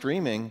live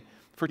streaming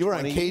for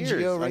 20 years. You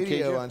were on KGO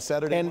radio on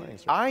Saturday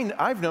mornings. And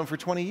I've known for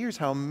 20 years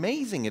how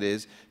amazing it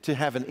is to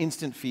have an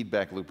instant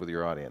feedback loop with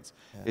your audience.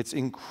 Yeah. It's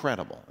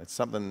incredible. It's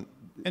something.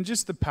 And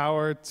just the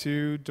power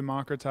to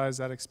democratize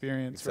that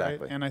experience, right?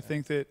 And I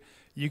think that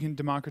you can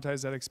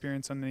democratize that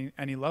experience on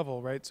any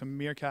level, right? So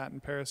Meerkat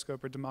and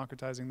Periscope are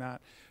democratizing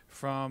that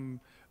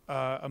from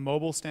a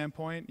mobile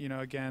standpoint, you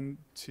know, again,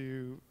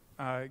 to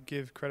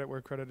give credit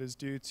where credit is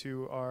due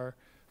to our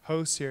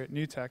hosts here at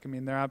NewTek. I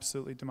mean, they're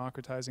absolutely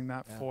democratizing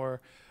that for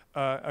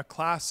a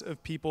class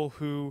of people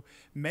who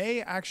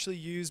may actually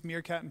use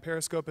Meerkat and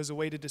Periscope as a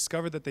way to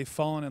discover that they've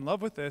fallen in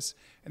love with this,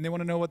 and they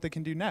want to know what they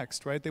can do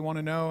next, right? They want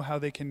to know how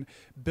they can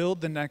build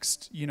the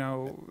next, you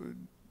know.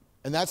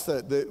 And that's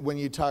when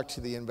you talk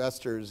to the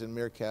investors in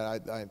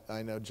Meerkat,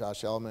 I know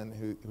Josh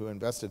Ellman who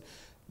invested.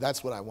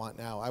 That's what I want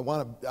now. I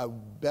want a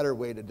better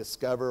way to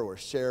discover or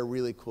share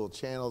really cool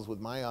channels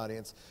with my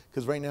audience,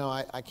 because right now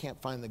I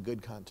can't find the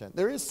good content.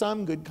 There is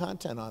some good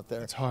content out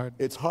there. It's hard.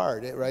 It's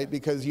hard, right?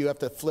 Because you have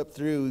to flip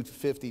through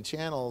 50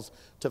 channels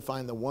to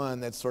find the one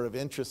that's sort of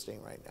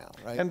interesting right now,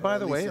 right? And by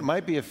the way, it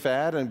might be a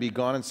fad and be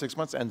gone in 6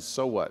 months, and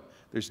so what?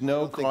 There's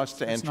no cost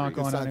to entry.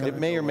 It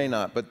may or may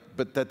not,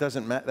 but that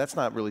doesn't matter. That's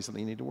not really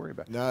something you need to worry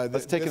about. No,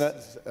 Let's take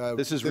this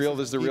is real.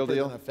 This is the real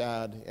deal. A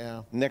fad,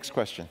 yeah. Next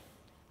question.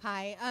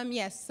 Hi.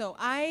 Yes. So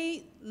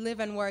I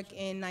live and work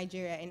in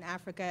Nigeria, in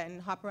Africa, and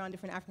hop around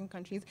different African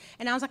countries.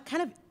 And I was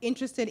kind of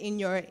interested in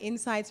your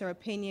insights or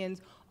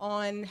opinions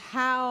on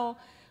how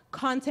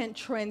content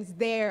trends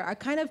there are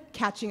kind of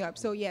catching up.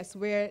 So yes,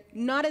 we're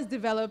not as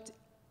developed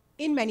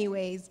in many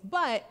ways,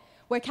 but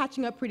we're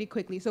catching up pretty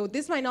quickly. So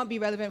this might not be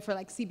relevant for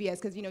like CBS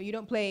because you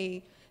don't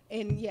play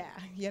in,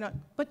 you're not,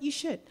 but you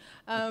should.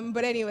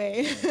 But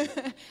anyway,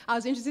 I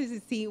was interested to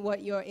see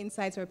what your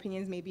insights or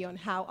opinions may be on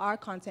how our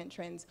content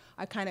trends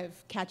are kind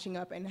of catching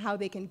up and how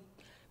they can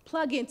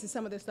plug into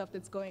some of the stuff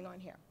that's going on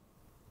here.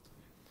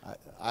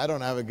 I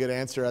don't have a good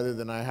answer other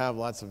than I have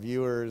lots of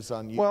viewers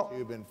on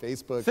YouTube and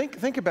Facebook.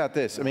 Think about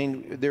this. I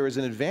mean, there is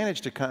an advantage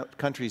to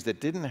countries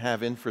that didn't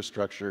have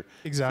infrastructure,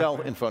 cell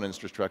phone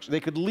infrastructure. They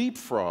could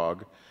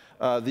leapfrog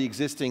the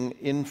existing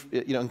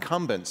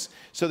incumbents.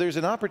 So there's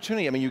an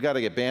opportunity. I mean, you've got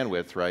to get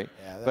bandwidth, right?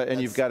 Yeah,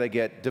 and you've got to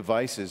get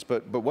devices.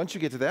 But once you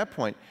get to that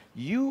point,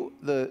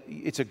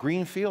 it's a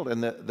green field,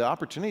 and the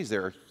opportunities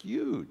there are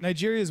huge.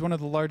 Nigeria is one of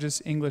the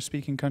largest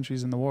English-speaking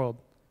countries in the world.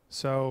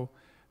 So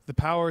the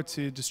power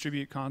to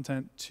distribute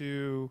content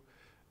to,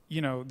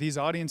 these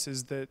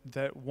audiences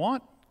that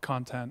want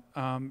content,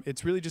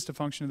 it's really just a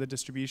function of the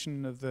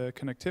distribution of the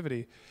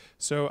connectivity.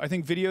 So I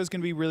think video is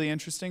going to be really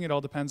interesting. It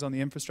all depends on the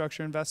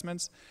infrastructure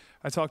investments.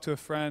 I talked to a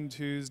friend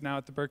who's now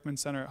at the Berkman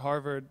Center at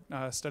Harvard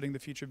studying the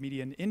future of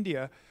media in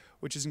India,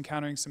 which is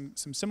encountering some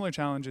similar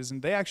challenges.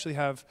 And they actually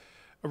have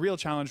a real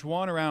challenge,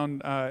 one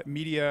around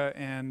media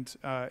and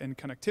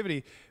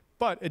connectivity.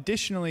 But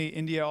additionally,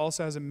 India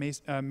also has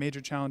a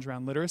major challenge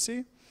around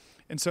literacy.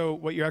 And so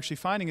what you're actually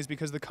finding is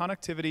because of the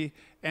connectivity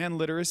and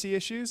literacy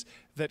issues,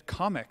 that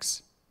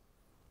comics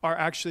are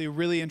actually a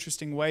really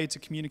interesting way to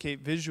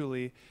communicate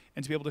visually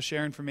and to be able to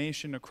share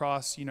information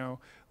across,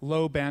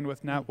 low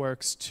bandwidth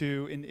networks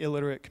to an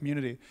illiterate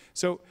community.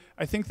 So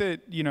I think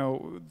that,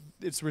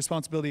 it's the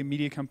responsibility of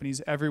media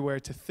companies everywhere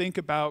to think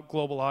about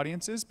global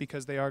audiences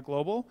because they are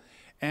global,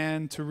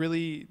 and to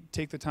really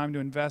take the time to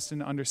invest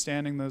in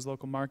understanding those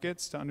local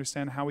markets, to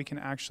understand how we can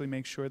actually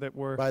make sure that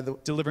we're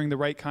delivering the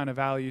right kind of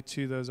value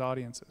to those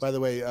audiences. By the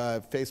way,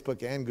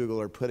 Facebook and Google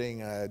are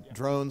putting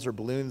drones or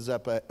balloons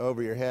up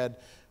over your head.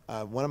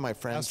 One of my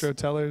friends, Astro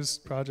Teller's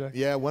project.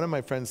 Yeah, one of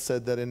my friends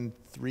said that in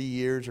 3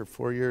 years or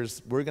 4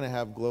 years, we're going to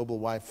have global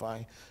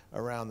Wi-Fi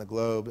around the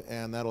globe,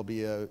 and that'll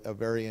be a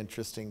very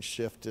interesting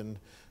shift in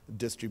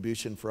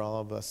distribution for all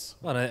of us.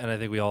 Well, and I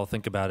think we all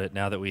think about it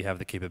now that we have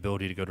the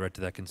capability to go direct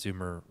to that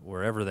consumer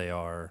wherever they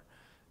are,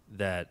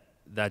 that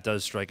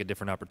does strike a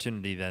different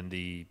opportunity than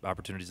the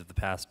opportunities of the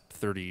past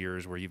 30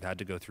 years where you've had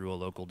to go through a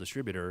local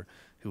distributor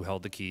who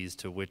held the keys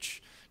to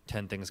which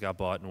 10 things got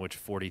bought and which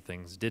 40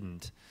 things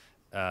didn't.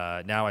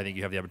 Now I think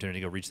you have the opportunity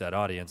to go reach that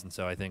audience, and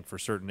so I think for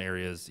certain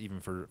areas, even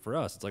for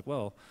us, it's like,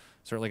 well,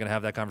 certainly going to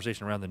have that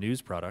conversation around the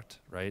news product,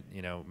 right?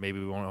 Maybe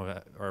we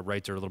won't. Our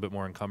rights are a little bit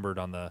more encumbered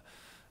on the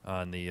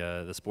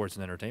sports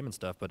and entertainment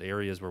stuff, but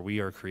areas where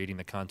we are creating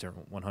the content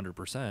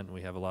 100%,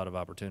 we have a lot of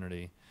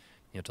opportunity,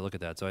 to look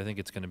at that. So I think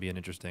it's going to be an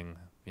interesting,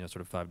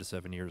 sort of 5 to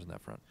 7 years in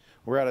that front.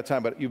 We're out of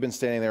time, but you've been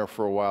standing there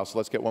for a while, so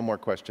let's get one more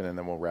question and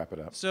then we'll wrap it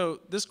up.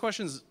 So this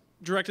question's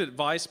directed at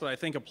Vice, but I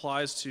think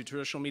applies to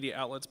traditional media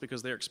outlets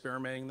because they're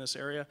experimenting in this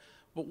area.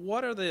 But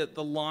what are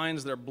the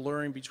lines that are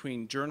blurring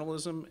between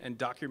journalism and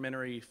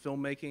documentary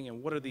filmmaking,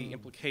 and what are the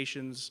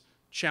implications,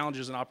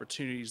 challenges, and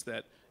opportunities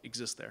that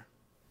exist there?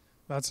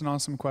 That's an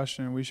awesome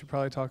question, and we should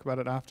probably talk about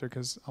it after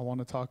because I want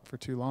to talk for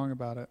too long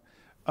about it.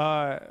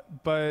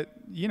 But,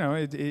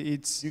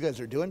 it's... You guys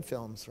are doing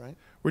films, right?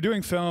 We're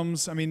doing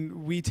films. I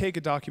mean, we take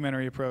a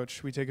documentary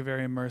approach. We take a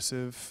very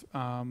immersive,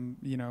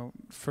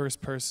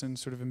 first-person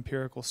sort of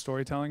empirical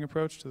storytelling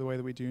approach to the way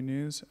that we do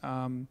news.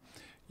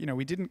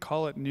 We didn't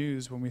call it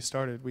news when we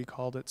started. We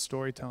called it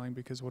storytelling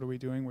because what are we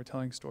doing? We're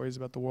telling stories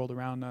about the world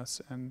around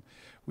us, and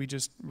we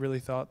just really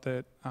thought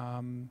that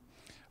a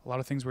lot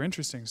of things were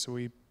interesting. So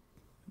we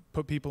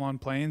put people on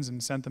planes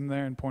and sent them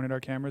there and pointed our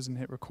cameras and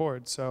hit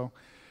record. So,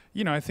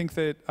 I think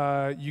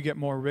that you get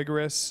more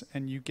rigorous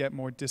and you get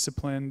more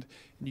disciplined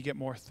and you get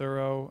more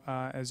thorough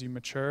as you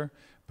mature.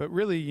 But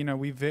really,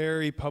 we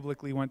very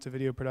publicly went to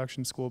video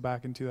production school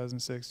back in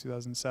 2006,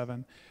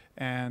 2007.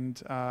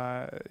 And,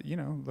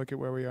 look at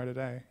where we are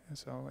today.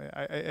 So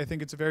I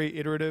think it's a very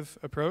iterative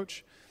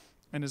approach.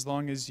 And as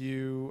long as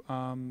you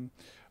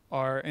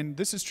are, and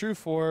this is true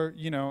for,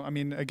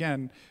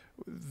 again,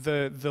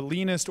 the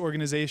leanest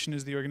organization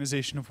is the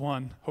organization of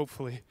one,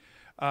 hopefully.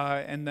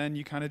 And then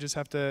you kind of just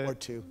have to... Or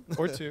two.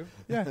 Or two,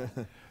 yeah.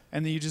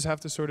 And then you just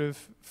have to sort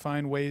of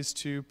find ways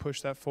to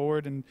push that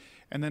forward. And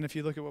then if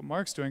you look at what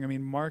Marc's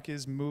doing, Marc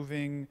is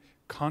moving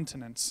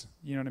continents.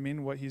 You know what I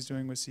mean? What he's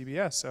doing with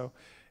CBS. So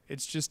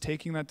it's just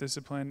taking that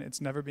discipline. It's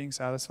never being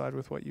satisfied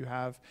with what you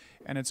have.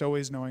 And it's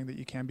always knowing that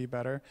you can be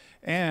better.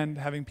 And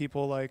having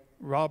people like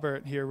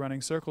Robert here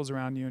running circles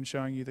around you and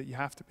showing you that you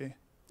have to be.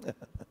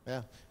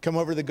 Yeah, come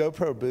over to the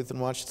GoPro booth and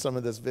watch some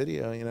of this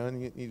video,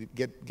 and you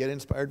get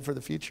inspired for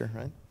the future,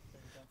 right?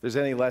 If there's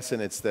any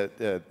lesson, it's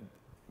that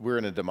we're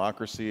in a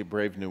democracy, a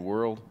brave new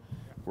world.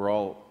 We're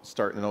all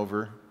starting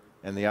over.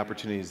 and the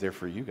opportunity is there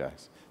for you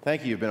guys.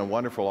 Thank you. You've been a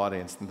wonderful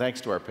audience, and thanks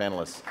to our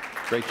panelists.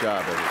 Great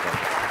job,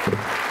 everybody.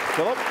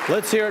 Philip?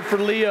 Let's hear it for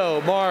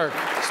Leo, Marc,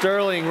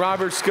 Sterling,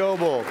 Robert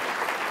Scoble.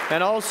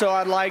 And also,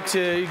 I'd like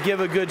to give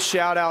a good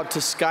shout out to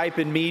Skype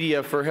and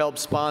Media for help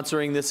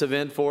sponsoring this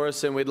event for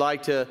us. And we'd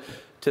like to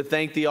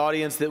thank the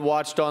audience that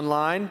watched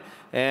online.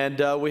 And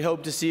we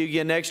hope to see you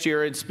again next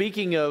year. And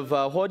speaking of,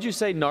 what'd you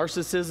say,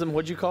 narcissism?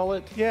 What'd you call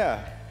it?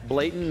 Yeah.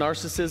 Blatant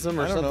narcissism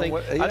or I don't know something?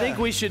 what- yeah. I think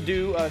we should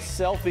do a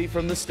selfie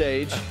from the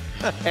stage.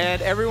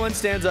 And everyone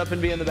stands up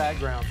and be in the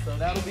background. So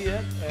that'll be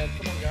it. And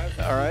come on, guys.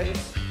 All right.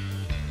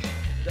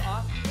 The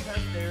off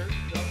there.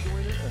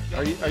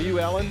 Are you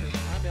Ellen?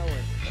 I'm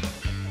Ellen.